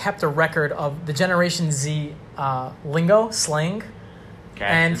basically kept a record of the Generation Z lingo, slang, Okay,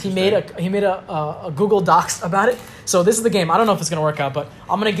 and he made a Google Docs about it. So this is the game. I don't know if it's gonna work out, but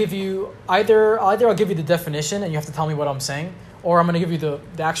I'm gonna give you either I'll give you the definition and you have to tell me what I'm saying, or I'm gonna give you the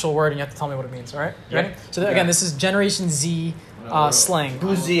actual word and you have to tell me what it means. All right? You ready? So again, this is Generation Z slang.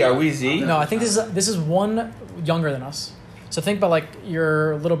 Who's Z? Are we Z? No, I think this is one younger than us. So think about like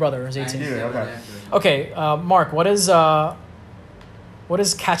your little brother who's 18. Okay. Okay, Mark, what does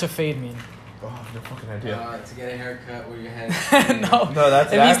catch a fade mean? Oh, no fucking idea. To get a haircut where your head. No, No,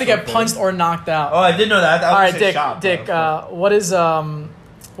 that's it means to the get actual punched or knocked out. Oh, I did know that. All right, Dick. What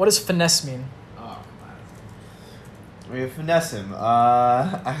does finesse mean? Oh, come on. We finesse him. Come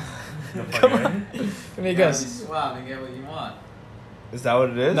on, give me a guess. Wow, and get what you want. Is that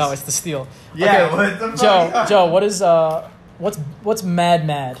what it is? No, it's the steal. Yeah. Okay, What the fuck? Joe, what is what's mad?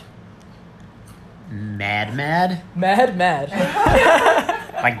 Mad?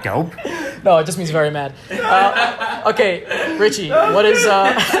 Like dope? No, it just means very mad. Okay, Richie, what is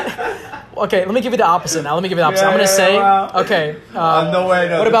Okay, let me give you the opposite now. I'm gonna say wow. okay. No way.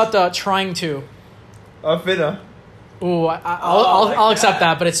 No. What about trying to? Finna? Ooh, I'll accept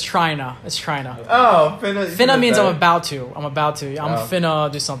that, but it's tryna. It's tryna. Oh, finna. Finna means I'm about to. I'm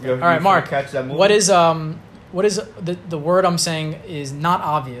finna do something. You All right, Mark. catch that movie? What is the word I'm saying is not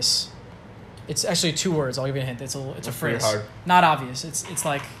obvious. It's actually 2 words. I'll give you a hint. It's a That's phrase. pretty hard. Not obvious. It's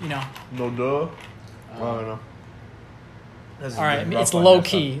like, you know. No duh. I don't know. All right, it's low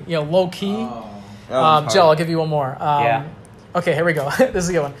key. You know, low key. Oh. Joe, I'll give you one more. Yeah. Okay, here we go. This is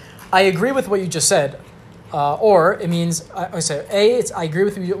a good one. I agree with what you just said. Or it means I say A, it's I agree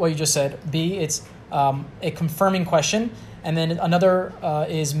with what you just said. B, it's a confirming question, and then another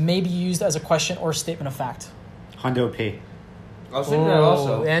is maybe used as a question or statement of fact. Hundo P. I was thinking that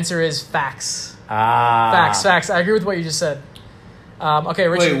also. The answer is facts. Ah. Facts. I agree with what you just said. Okay,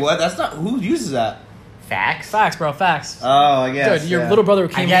 Richard. Wait, what? That's not. Who uses that? Facts? Facts, bro. Facts. Oh, I guess. Dude, your little brother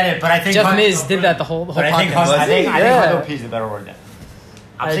who I came. get it, but I think Jeff Miz did that the whole But I think podcast. I think Yeah. Hundo P is the better word then.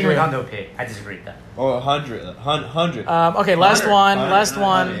 I'm I sticking with agree. Hundo P. I disagree with that. Oh, 100. 100. Okay, last 100. one. 100. Last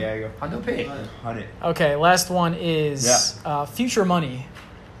 100. one. Yeah, you go. Hundo P. 100. Okay, last one is future money.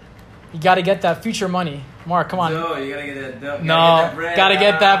 You got to get that future money. Mark, come on. No, you gotta get that. No, gotta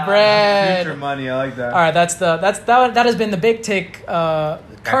get that bread. Future money, I like that. All right, that has been the Big Take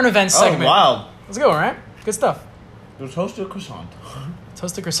current events Oh, segment. wow. Let's go, all right? Good stuff. It was toasted croissant.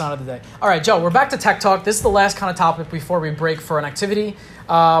 Toasted croissant of the day. All right, Joe, we're back to Tech Talk. This is the last kind of topic before we break for an activity.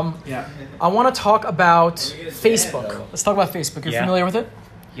 Yeah. I want to talk about What are you gonna say, Facebook. though? Let's talk about Facebook. You're Yeah. familiar with it?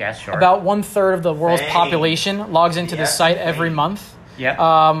 Yeah, sure. About 1/3 of the world's Fame. population logs into this Yeah, site fame. every month.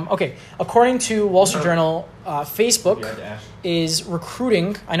 yeah. Okay, according to Wall Street Journal, Facebook You had to ask. is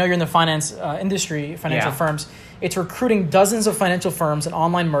recruiting. I know you're in the finance industry, financial Yeah. firms. It's recruiting dozens of financial firms and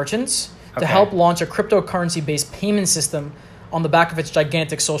online merchants to Okay. help launch a cryptocurrency-based payment system on the back of its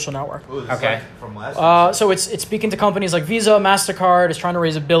gigantic social network. Ooh, this is Okay. like from last So it's speaking to companies like Visa, MasterCard. It's trying to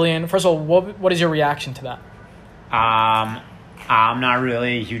raise $1 billion. First of all, what is your reaction to that? I'm not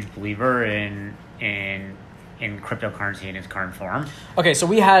really a huge believer in cryptocurrency in its current form. Okay, so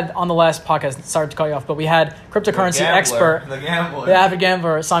we had on the last podcast. Sorry to cut you off, but we had cryptocurrency The gambler. expert. The gambler. The avid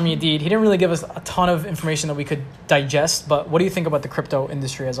gambler, Sami Adid. He didn't really give us a ton of information that we could digest, but what do you think about the crypto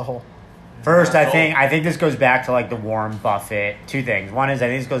industry as a whole? First, I think this goes back to like the Warren Buffett. 2 things. One is I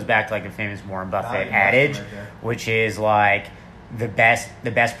think this goes back to like the famous Warren Buffett yeah, adage, right there. which is like the best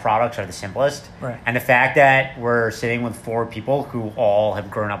products are the simplest. Right. And the fact that we're sitting with 4 people who all have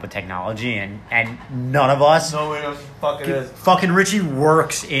grown up with technology and none of us. Nobody knows what the fuck it is. Fucking Richie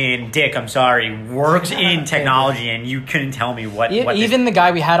works in works in technology, and you couldn't tell me what. Even the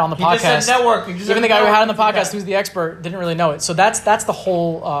guy we had on the He podcast, just said networking. even the guy we had on the podcast who's the expert didn't really know it. So that's the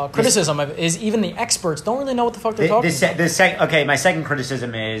whole criticism of it, is even the experts don't really know what the fuck they're talking about. Okay, my second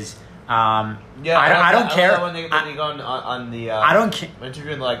criticism is. Yeah, I don't care. When they go on the I don't care.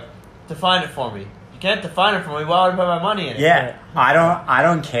 interview and like, define it for me. You can't define it for me. Why would I put my money in it? Yeah, I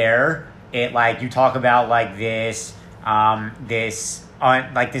don't care. It like you talk about like this this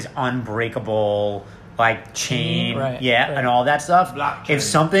unbreakable like chain, Right, yeah, right. and all that stuff. Blockchain. If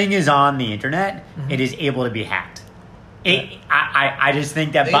something is on the internet, it is able to be hacked. I just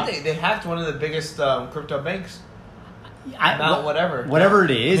think that They hacked one of the biggest crypto banks. Not whatever. Whatever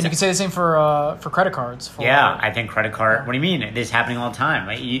it I is. mean, you can say the same for credit cards. For, Yeah, I think credit card. What do you mean? This is happening all the time.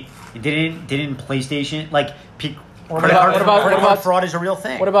 Like, you didn't PlayStation like What credit about- card fraud is a real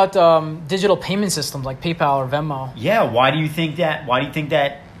thing. What about digital payment systems like PayPal or Venmo? Yeah, why do you think that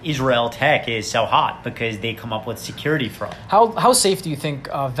Israel tech is so hot? Because they come up with security fraud. How safe do you think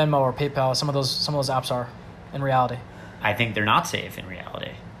Venmo or PayPal, some of those apps are in reality? I think they're not safe in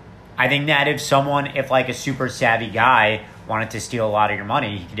reality. I think that if like a super savvy guy wanted to steal a lot of your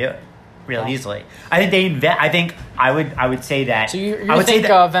money, he could do it real easily. I think I would say that. So you I would think say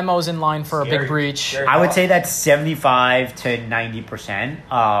that, Venmo's in line for a Scary. big breach? Scary. I would say that 75 to 90%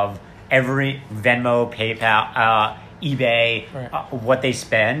 of every Venmo, PayPal, eBay, Right. what they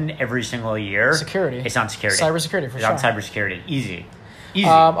spend every single year, Security. It's on security. Cybersecurity, for It's sure. on cybersecurity. Easy.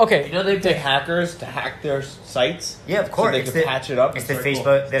 Okay. You know they pay hackers to hack their sites. Yeah, of course. So they It's can patch it up. It's the very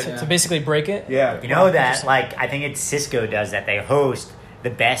Facebook. cool. to basically break it. Yeah. You know that, Interesting. like, I think it's Cisco does that. They host the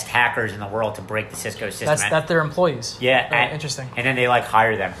best hackers in the world to break the Cisco system. That's their employees. Yeah. Very interesting. And then they, like,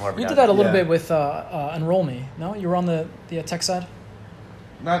 hire them. Whoever You does did that a it. little Yeah. bit with Enroll Me. No, you were on the tech side.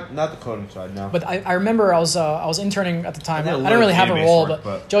 Not the coding side, no. But I remember I was interning at the time. I did a I little didn't really have a database role, work,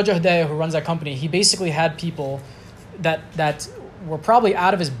 but but- Jojo Hideo, who runs that company, he basically had people that were probably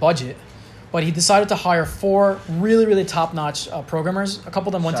out of his budget, but he decided to hire 4 really, really top-notch programmers. A couple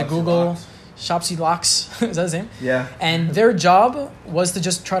of them went to Shopsy Google. Locks. Shopsy Locks, is that his name? Yeah. And their job was to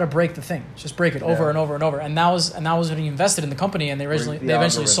just try to break the thing, just break it over Yeah. and over and over. And that was when he invested in the company, and they eventually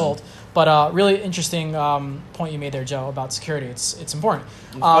algorithm. sold. But really interesting point you made there, Joe, about security. It's important.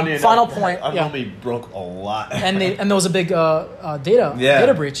 Funny Final enough, point. I Yeah. only broke a lot. And there was a big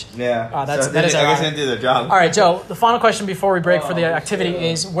data breach. Yeah. That is I guess they ironic. didn't do their job. All right, Joe. The final question before we break for the activity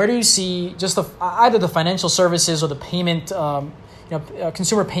is: where do you see just either the financial services or the payment,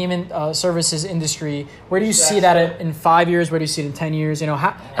 consumer payment services industry? Where do you see that in 5 years? Where do you see it in 10 years?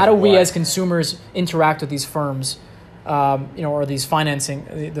 How do we as consumers interact with these firms, or these financing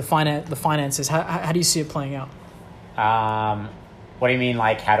the finances? How do you see it playing out? What do you mean,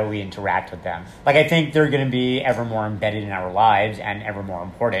 like, how do we interact with them? Like, I think they're going to be ever more embedded in our lives and ever more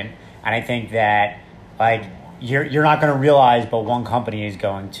important. And I think that, like, you're not going to realize, but one company is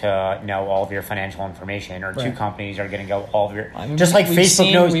going to know all of your financial information, or two Right. companies are going to know all of your. I mean, just like we've Facebook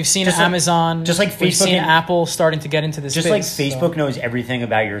seen, knows. We've seen just like- Amazon. just like we've Facebook seen and- Apple starting to get into this. Just space, like Facebook so. knows everything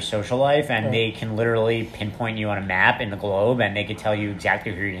about your social life, and Right. they can literally pinpoint you on a map in the globe, and they can tell you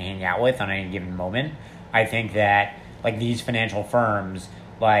exactly who you're hanging out with on any given moment. I think that, like, these financial firms,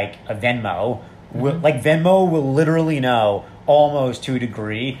 like a Venmo, Venmo will literally know almost to a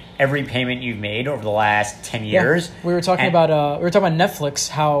degree every payment you've made over the last 10 years. Yeah. We were talking And about Netflix.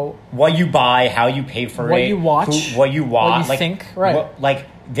 How what you buy, how you pay for What it, you watch, what you watch, what you think, right?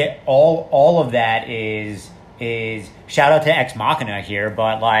 All of that is shout out to Ex Machina here,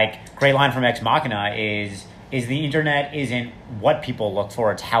 but, like, great line from Ex Machina is the internet isn't what people look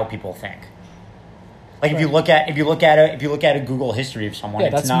for, it's how people think. Like, if you look at a Google history of someone, Yeah,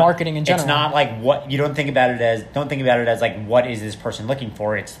 it's that's not marketing in general. It's not like what you don't think about it as like what is this person looking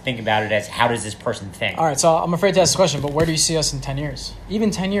for. It's think about it as how does this person think. All right, so I'm afraid to ask the question, but where do you see us in 10 years? Even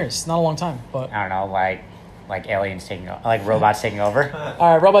 10 years, it's not a long time, but I don't know, like aliens taking over, like robots taking over.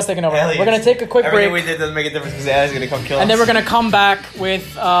 all right, robots taking over. Aliens. We're gonna take a quick Everything break, we did doesn't make a difference because the alien's gonna come kill us. and then we're gonna come back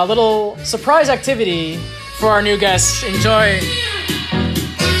with a little surprise activity for our new guests. Enjoy.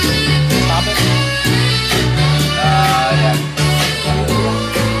 Stop it.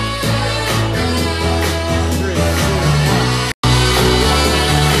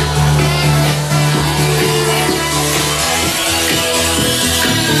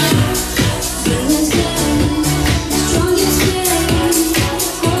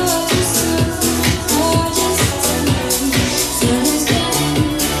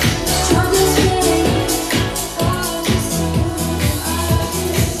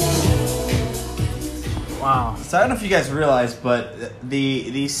 Wow. So I don't know if you guys realize, but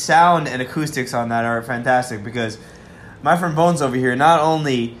the sound and acoustics on that are fantastic because my friend Bones over here not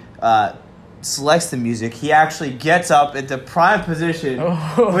only selects the music, he actually gets up into prime position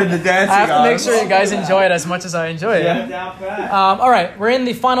with the dancing I have to on. make sure you guys enjoy it as much as I enjoy it. Yeah. All right, we're in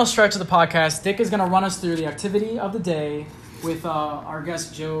the final stretch of the podcast. Dick is going to run us through the activity of the day with our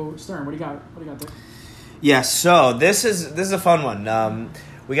guest Joe Stern. What do you got, Dick? Yeah, so this is a fun one.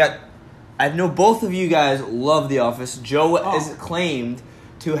 I know both of you guys love The Office. Joe is claimed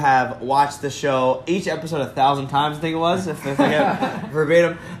to have watched the show each episode 1,000 times, I think it was, if I get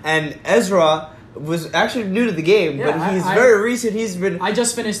verbatim. And Ezra was actually new to the game, Yeah, but he's I- very recent. He's been I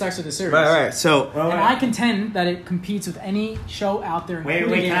just finished actually the series. right. So And I contend that it competes with any show out there. Wait,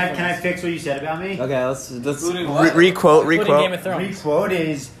 including Game of can I Thrones. fix what you said about me? okay, let's Including what? requote. Including Game of Thrones. Requote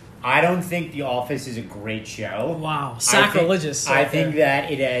is, I don't think The Office is a great show. Wow, I think- sacrilegious. I right think there.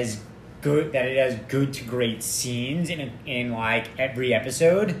 that it has good to great scenes in like every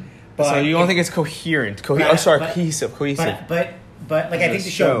episode. But So you don't think it's coherent? Cohesive. But like As I a think the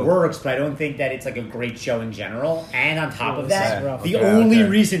show show. works, but I don't think that it's like a great show in general. And on top Ooh, of this that, is rough. the Okay, only okay.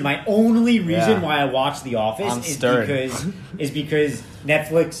 reason, my only reason Yeah. why I watch The Office I'm is stirred. because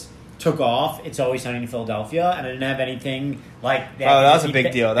Netflix took off. It's Always Sunny in Philadelphia, and I didn't have anything like that. Oh, that was a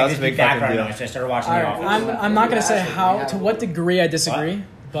big deal. That was a big fucking background deal. noise, so I started watching All The right, Office. I'm not gonna say Actually, how yeah. to what degree I disagree,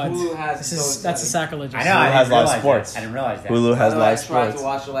 but Hulu has this its is own that's a setting. sacrilegious. I know. Hulu I has didn't live realize sports. that. I didn't realize that. Hulu has By the way, live I tried sports. to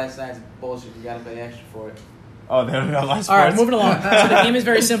watch the last night. It's bullshit. You gotta pay extra for it. Oh, they don't have live sports. All right, moving along. So the game is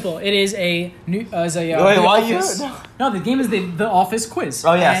very simple. It is a new The Wait, why you- Office. No, the game is the Office quiz.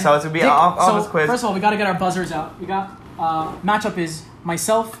 Oh, yeah, And so it's gonna be an Dick- Office quiz. First of all, we got to get our buzzers out. We got matchup is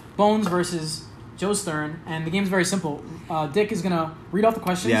myself, Bones versus Joe Stern, and the game's very simple. Dick is gonna read off the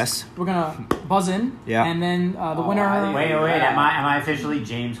questions. Yes. We're gonna buzz in. Yeah. And then the winner. I didn't- Wait. Am I officially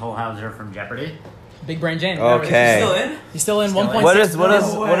James Holhauser from Jeopardy? Big Brain Jane. Okay. Still in? He's still in Still in. 1.6. What is the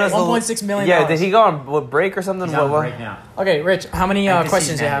 1.6 million? Yeah, did he go on what break or something? He's on What- break now. Okay, Rich. How many I can see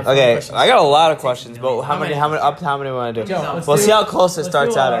questions do you that. have? Okay, Questions. I got a lot of questions, but how How many? many? Up to how many want to do? Joe, let's We'll do- see how close it let's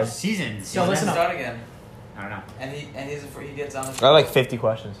starts do, out uh, as. Seasons. Yo, listen up. Start again. I don't know. And he gets on the I got like 50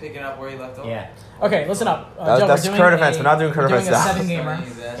 questions. picking up where he left off. Yeah. Okay, listen up. That's Joe, we're doing current events. We're not doing we're current doing events a now. 7-gamer.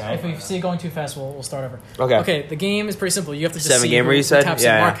 Okay. If we see it going too fast, we'll start over. Okay. Okay, the game is pretty simple. You have to just 7 see gamer, who you said? taps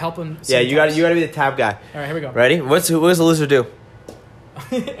Yeah, in. yeah. Mark, help him. see Yeah, who you got taps. to be the tab guy. All right, here we go. Ready? What does the loser do?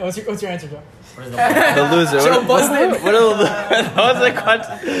 what's your answer, Joe? The loser. Joe What buzzed in. is the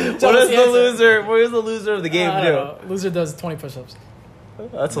question? Joe, What what's is the the answer? loser? What does the loser of the game I do? don't know. Loser does 20 push-ups.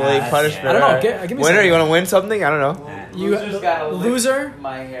 That's a Nah, late that's- punishment. I don't know. Alright. Give me Winner, something. you want to win something? I don't know. You- Loser's gotta lick loser?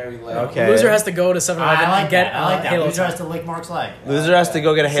 my hairy leg. Okay. Loser has to go to 7-Eleven I like and get that. I like that. Halo Loser has top. to lick Mark's leg. Loser has to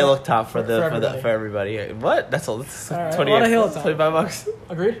go get a Halo top for everybody. everybody. What? That's All right, 20 a lot of Halo top. $25.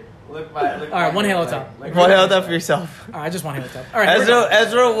 Agreed? Lick All right, one Halo top. Lick One my Halo leg. top for yourself. All right, I just want Halo top. All right, here we go.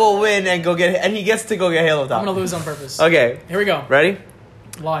 Ezra will win and go get, and he gets to go get Halo I'm going to top. lose on purpose. Okay, Here we go. ready?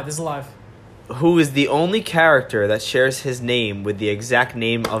 Live. This is live. Who is the only character that shares his name with the exact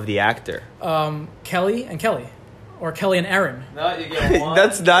name of the actor? Kelly and Kelly. Or Kelly and Aaron. No, you get one.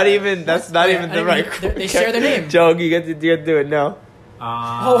 That's not even I the didn't right. even- they share their name. Joke, you get to do it now.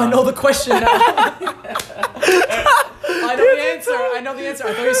 Oh, I know the question now. I know the answer. I know the answer.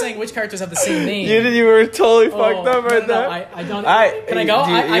 I thought you were saying which characters have the same name. You were totally Oh, fucked up right no, there. I don't. Alright, Can I go? you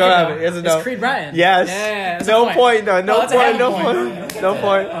I don't can have go. it. Yes or It's no? Creed Bryant. Yes. Yeah, that's No a point. No that's a half point. a No point. No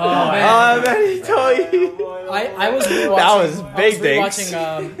point. man. Man, he told you. I was rewatching. That was big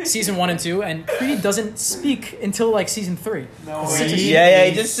rewatching season 1 and 2, and Creed doesn't speak until like season 3. No It's such a way. shame. Yeah,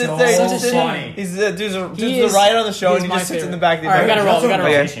 he just sits So there. Such a shame. He's the dude's He the is- right on the show, he and is he my just sits in favorite. the back of the All right, we gotta roll. We gotta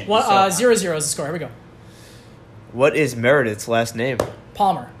roll. Okay. One, 0-0 is the score. Here we go. What is Meredith's last name?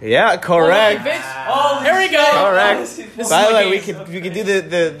 Palmer. Yeah, correct. Oh, here we go. Correct. This By is the my way, game. we could do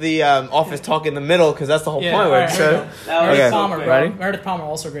the office talk in the middle because that's the whole Yeah, point. all Where right, it's, here we go. That was Meredith Okay. Palmer, bro. Ready? Meredith Palmer,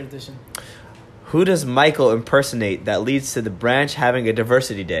 also a great addition. Who does Michael impersonate that leads to the branch having a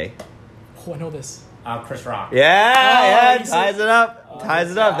diversity day? Oh, I know this. Chris Rock. Yeah, you see- ties it up.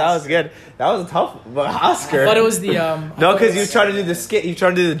 Ties it up. That was good. That was a tough Oscar. I thought it was the. No, because you trying to do the skit. You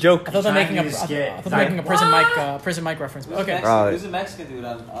trying to do the joke. I thought they're Trying to making a. do the I skit. thought they're making a prison mic reference. But okay. Right. Who's the Mexican dude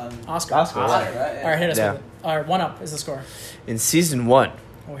on Oscar. Oscar. Oscar, right? All right, hit us Yeah. with it. All right, 1 up is the score. In season 1,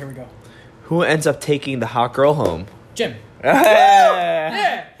 Oh, here we go. who ends up taking the hot girl home? Jim. Yeah.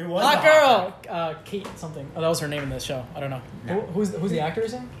 Yeah. Who was Hot the hot girl. Kate something. Oh, that was her name in the show. I don't know. Who's the actor?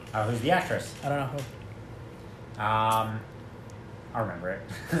 Is it? Who's the actress? I don't know. I'll remember it.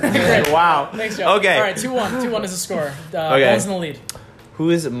 Great. Wow. Thanks, Joe. Okay. All right, 2-1. 2-1 is the score. Okay. Bones in the lead. Who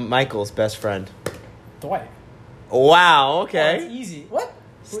is Michael's best friend? Dwight. Wow. Oh, that's Okay. easy. What?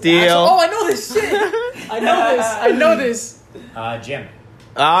 Steele. Oh, I know this shit. I know this. I know this. Jim.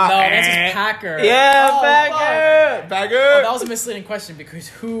 Ah, No, that's just Packer. Yeah, Oh, Packer. Packer. Oh, that was a misleading question because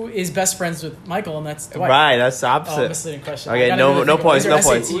who is best friends with Michael, and that's Dwight. Right. That's the Oh, opposite. misleading question. Okay, I gotta no- really no think about- points, these are no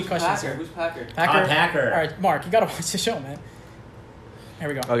points. SAT Who's questions Packer? here. Who's Packer? Packer. Packer. All right, Mark, you gotta watch the show, man. Here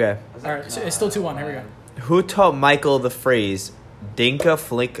we go. Okay. All right, so it's still 2-1. Here we go. Who taught Michael the phrase "Dinka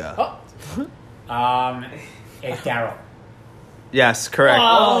Flinka"? Oh, It's Daryl. Yes, correct.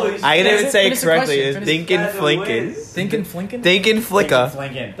 Oh, I didn't even say it finish the correctly. question, It's finish- Dinkin That's a Flinkin. whiz. Thinking Flinkin? Dinkin Flicka.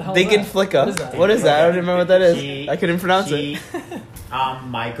 Lincoln. The hell is Dinkin that? Flicka. What is that? What is that? I don't remember what that is. He- I couldn't pronounce he- it.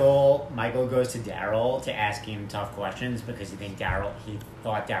 Michael goes to Daryl to ask him tough questions because he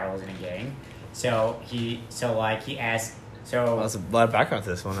thought Daryl was in a gang. So he asked. So That's a lot of background to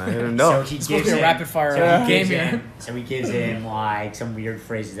this one. I didn't know. So he It's supposed gives to be a him rapid fire he game gives here. him- So he gives him like some weird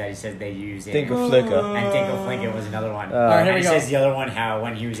phrases that he says they use. Think in, of Flicka. and Think of Flinka was another one. All right, here and we he go. says the other one how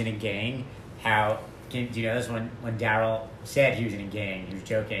when he was in a gang, do you know this when Daryl said he was in a gang, he was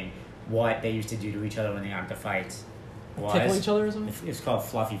joking. What they used to do to each other when they got into fights was Tickle each other or something? It's called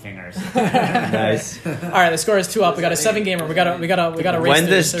fluffy fingers. Nice. All right, the score is 2 up. We got a 7 gamer. We got to race. When to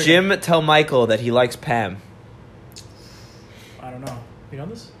does this. Jim tell Michael that he likes Pam? I don't know. You know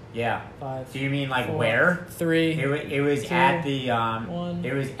this? Yeah. 5. Do you mean like 4, where? 3. It was 2, at the 1.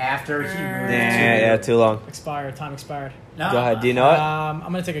 It was after he moved. Yeah, too long. Expired. Time expired. No. Go ahead. Do you know it? I'm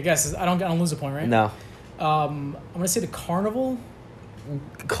gonna take a guess. I don't lose a point, right? No. I'm gonna say the carnival.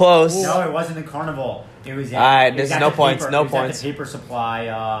 Close. No, it wasn't the carnival. It was. All right, it was there's at no the points, Paper, no it was points. At the paper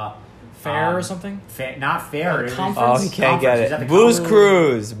supply. Fair or something? Not fair. It was- conference? Oh, he can't get Conference. Is that it. the Booze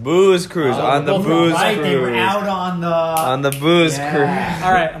conference? Cruise Oh, on the both Booze Right, they were Cruise. out on the Booze Yeah. Cruise.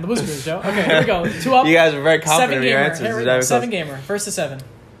 All right, on the booze cruise, Joe. Okay, here we go. 2 up. You guys are very 7 confident in your gamer. answers. Here we Is go. that 7 close? gamer. First to 7.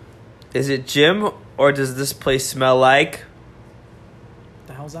 Is it Jim or does this place smell like? What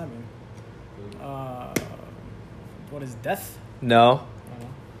the hell does that mean? What is death? No. I don't know.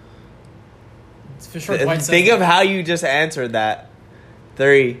 It's for sure. Dwight Think says of how you just answered that.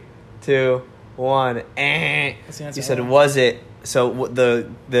 3, 2, 1. What's the answer? You said, was it? So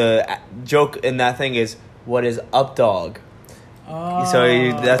the joke in that thing is, what is up dog? Oh, So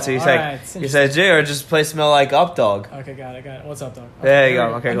that's what you all said. right, it's You said, Jay, or just place smell like up dog. Okay, got it. What's up, dog? There you here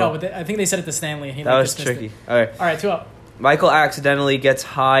go. we Okay, No, go. but I think they said it to Stanley. And he That like, was dismissed tricky. it. All right. All right, 2 up. Michael accidentally gets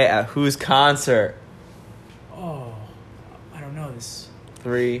high at whose concert? Oh, I don't know this.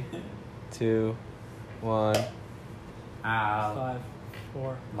 3, 2, 1. 5,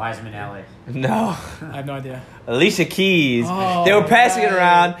 4. Liza Minnelli. No. I have no idea. Alicia Keys. Oh, They were passing it right.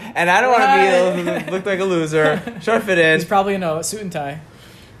 around, and I don't want to look like a loser. Try to fit He's in. probably in a suit and tie.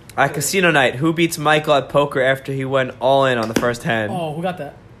 At casino night, who beats Michael at poker after he went all in on the first hand? Oh, who got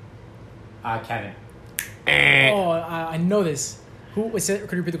that? Kevin. Oh, I know this. Who was it?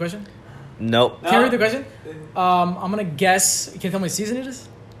 Could you repeat the question? Nope. Can you repeat the question? I'm gonna guess. Can you tell me what season it is?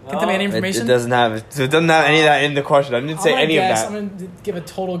 Can you tell me any information? It doesn't have it. So it doesn't have any of that in the question. I didn't I'm say gonna any guess, of that. I'm gonna give a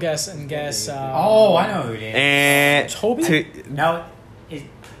total guess and guess. Oh, I know who it is. And Toby? No,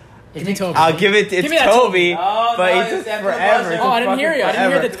 Give me Toby. I'll give it. It's Give me that Toby, Oh, but no, it took it's after the forever. buzzer. It Oh, took I didn't hear you. I didn't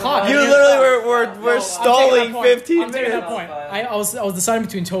hear fucking the clock. You I didn't literally were I'm taking stalling that point. 15 I'm taking minutes. that point. I was deciding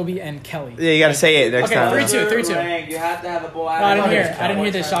between Toby and Kelly. Yeah, you gotta say it next Okay, time. 3-2, 3-2. Rank, you have to have a ball. No, I didn't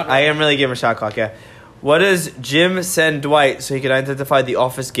hear the shot. I am really giving him a shot clock. Yeah. What does Jim send Dwight so he can identify the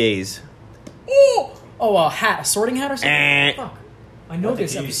office gaze? Oh, a hat, a sorting hat or something. Fuck. I know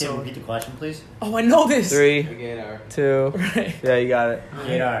this Can you say, episode. repeat the question, please? Oh, I know this. 3, Gator. 2. Right. Yeah, you got it.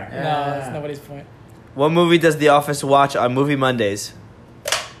 Gator. No, that's nobody's point. What movie does The Office watch on Movie Mondays?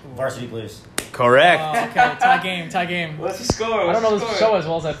 Varsity Blues. Correct. Oh, okay, tie game. What's the score? I don't know this show as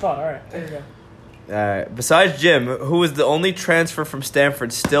well as I thought. All right, there you go. Alright. Besides Jim, who was the only transfer from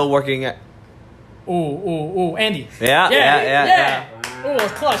Stanford still working at? Ooh, Andy. Yeah. Ooh,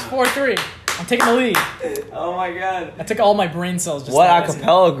 it's clutch, 4-3. I'm taking the lead. Oh my god. I took all my brain cells just What now.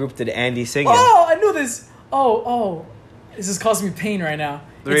 acapella group did Andy sing in? Oh, I knew this. Oh. This is causing me pain right now.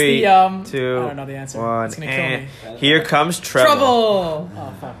 3, it's the, 2, I don't know the answer. 1. It's gonna kill me. Here comes Trouble.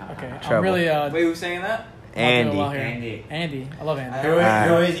 Oh, fuck. Okay. Trouble. I'm really, Wait, who's saying that? not doing well Andy. here. Andy. I love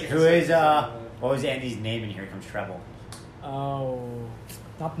Andy. Who is what was Andy's name in Here Comes Treble? Oh,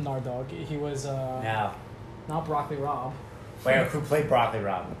 not the Nard Dog. He was, No. not Broccoli Rob. Wait, who played Broccoli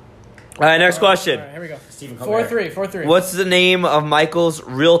Rob? Alright, next question. All right, here we go. Stephen Colbert. 4-3. What's the name of Michael's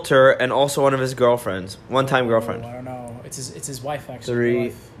realtor and also one of his girlfriends? One-time girlfriend. Oh, I don't know. It's his wife, actually. 3, real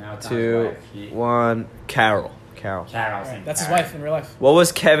life. No, it's not his 2, wife. He- 1. Carol. Carol. Right, that's his wife in real life. What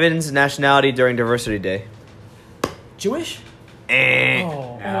was Kevin's nationality during Diversity Day? Jewish? Eh.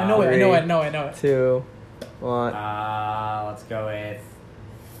 Oh, No. I know it. 2, 1. Let's go with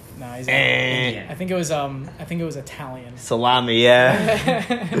No, he's Indian. I think it was Italian. Salami, yeah.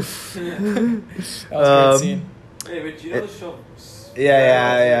 That was a great scene. Wait, but you know the show?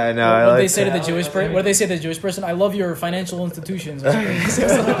 Yeah, I know. What I did they like say to that. the Jewish person? What did they say to the Jewish person? I love your financial institutions.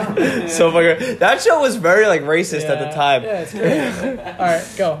 So fucking. That show was very like racist at the time. Yeah, it's great. All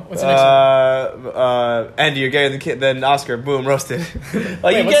right, go. What's the next one? Andy, you're getting the kid, then Oscar, boom, roasted. Like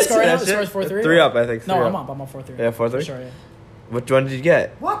Wait, you what's the get score right now? that The shit. score is 4-3? 3 up, I think. No, 3 I'm up. up. I'm up 4-3. Yeah, 4-3? For sure, yeah. Which one did you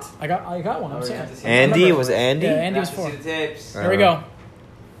get? what? I got one. I'm Oh, saying. yeah, to see- Andy remember. was Andy. Yeah, Andy was Have to 4. see the tapes. Here we go.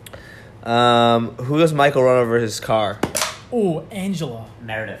 Who does Michael run over his car? Ooh, Angela.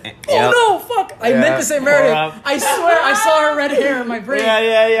 Meredith. Yep. Oh no, fuck! I meant to say Meredith. I swear I saw her red hair in my brain.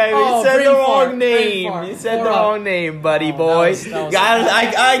 Yeah. Oh, You said brain the fart, wrong brain name. fart. You said the 4 up. wrong name, buddy Oh, boy. that was-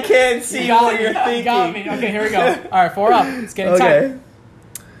 I can't see what you're thinking. You got me. Okay, here we go. All right, 4 up. It's getting tight.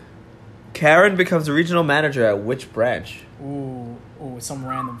 Karen becomes a regional manager at which branch? Ooh, some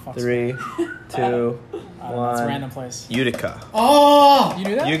random fuck. 3, 2, That's a 1. random place. Utica. Oh, you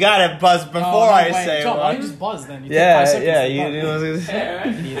knew that? You got it, buzz before Oh, no, I wait. say Joe, why one. don't you just buzz then? You take 5 seconds Yeah.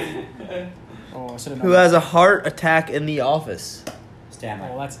 to buzz. Oh, I should have known. Who has a heart attack in the office? Stanley.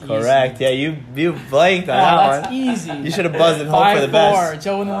 Oh, that's easy. Correct. Yeah, you blanked on Oh, that that's one. easy. You should have buzzed and hoped for the 5-4. best.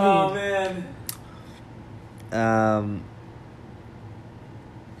 Joe in the lead. Oh man.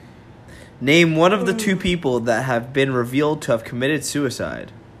 Name one of the 2 people that have been revealed to have committed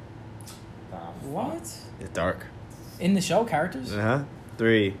suicide. What? It's dark. In the show, characters?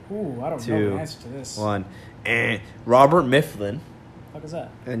 3, Ooh, I don't know 2, the answer to this. 1. Robert Mifflin What is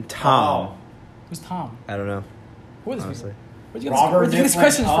that? and Tom. Who's Tom? I don't know. Who are these Honestly. people? Where'd you get Robert this, where'd you get these Mifflin.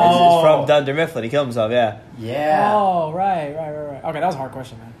 questions from? Oh. It's from Dunder Mifflin. He killed himself. Yeah. Yeah. Oh, right. Okay, that was a hard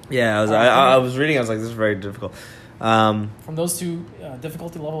question, man. Yeah. I was reading. I was like, this is very difficult. From those 2,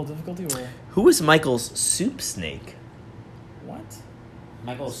 level of difficulty, or Who is Michael's soup snake? what?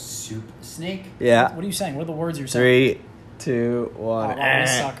 Michael's soup snake. Yeah. What are you saying? What are the words you're saying? 3, 2, 1. Oh, wow, we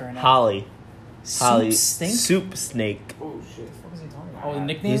suck right now. Holly. Holly. Soup stink? Soup snake. Oh shit. What was he talking about? Oh, the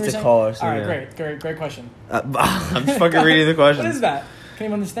nickname. He's you're the saying? caller, so All right, yeah. great question. I'm just fucking reading the questions. What is that? Can't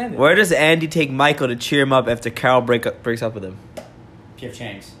even understand it. Where does Andy take Michael to cheer him up after Carol breaks up with him? P.F.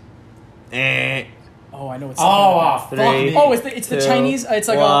 Chang's. Oh, I know it's. Oh, Three, fuck me. Oh, it's the 2, Chinese. It's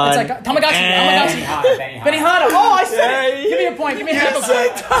like one. Tamagotchi. Benihana. Benihana. Oh, I said Yeah, it. Give me a point. Give me half a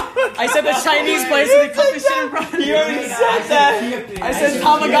point. I said the Chinese place and they cut this shit in front of me. You already said that. I said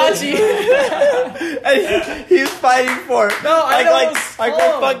Tamagotchi. And he's fighting for it. No, I know it was like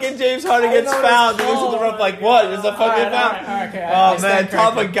close. when fucking James Harden gets know it was fouled. He looks at the close. ref like, what? There's a fucking foul. All right, okay. Oh I stand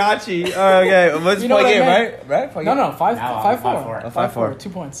man, corrected. Tamagotchi. Okay, let's You know play what I game, meant. right? Play No, game. no, 5-4. No, 5-4. 2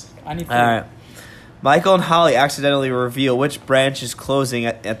 points. I need 3. All right. Michael and Holly accidentally reveal which branch is closing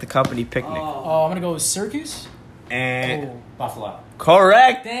at the company picnic. Oh, I'm gonna go with Syracuse. And Oh. Buffalo.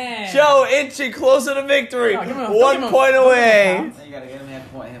 correct. Damn. Joe inching closer to victory. No, give him a- 1 give him a- point give him a away. count. You gotta get him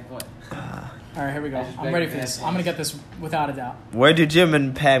half point. All right, here we go. just I'm beg ready you, for this. man. I'm gonna get this without a doubt. Where do Jim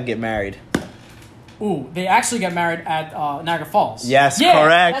and Pam get married? Ooh, they actually get married at Niagara Falls. Yes, yeah,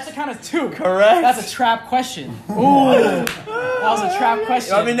 correct. That's a count of 2. Correct. That's a trap question. Ooh, that was a trap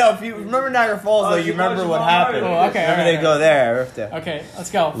question. I mean, no. If you remember Niagara Falls, though, you remember what happened. Oh, okay, Remember alright, they go there. Okay,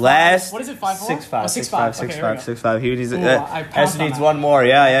 let's go. Last. What is it? 5-4? 6-5. Oh, 6-5. Okay, here we go. 6-5. He needs. Ooh, I pounced Hester on needs that. one more.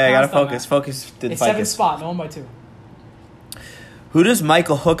 Yeah. You gotta Pounced on focus. that. Focus. Didn't It's fight 7 this. spot. No 1 by 2. Who does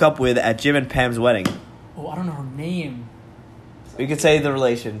Michael hook up with at Jim and Pam's wedding? Oh, I don't know her name. We could say the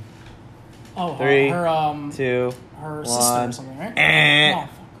relation. Oh, 3, her 2, her sister or 1. something, right? Eh. No.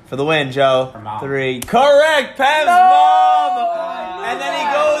 For the win, Joe. Her mom. 3. Correct. Pam's mom. And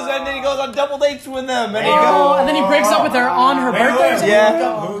then he goes on double dates with them. And he Oh, goes. and then he breaks up with her on her birthday.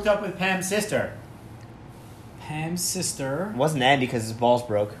 Yeah. Who hooked up with Pam's sister? Pam's sister. It wasn't Andy because his balls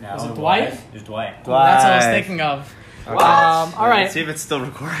broke. No, Was it Dwight? It was Dwight. Oh, that's what I was Dwight. thinking of. Okay. All right. Let's see if it's still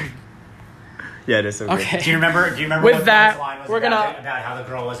recording. Yeah, it is. So Okay. Do you remember? With what that, Dwight's line was we're about, gonna- about how the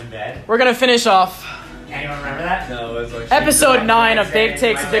girl was in bed? We're gonna finish off Anyone remember that? No, it was like episode 9 of Big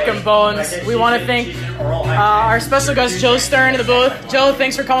Takes with Dick and Bones. We want to thank our special guest Joe Stern in the booth. Joe,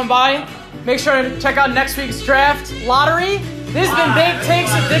 thanks for coming by. Make sure to check out next week's draft lottery. This has been Big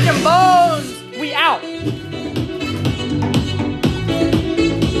Takes with Dick and Bones. We out.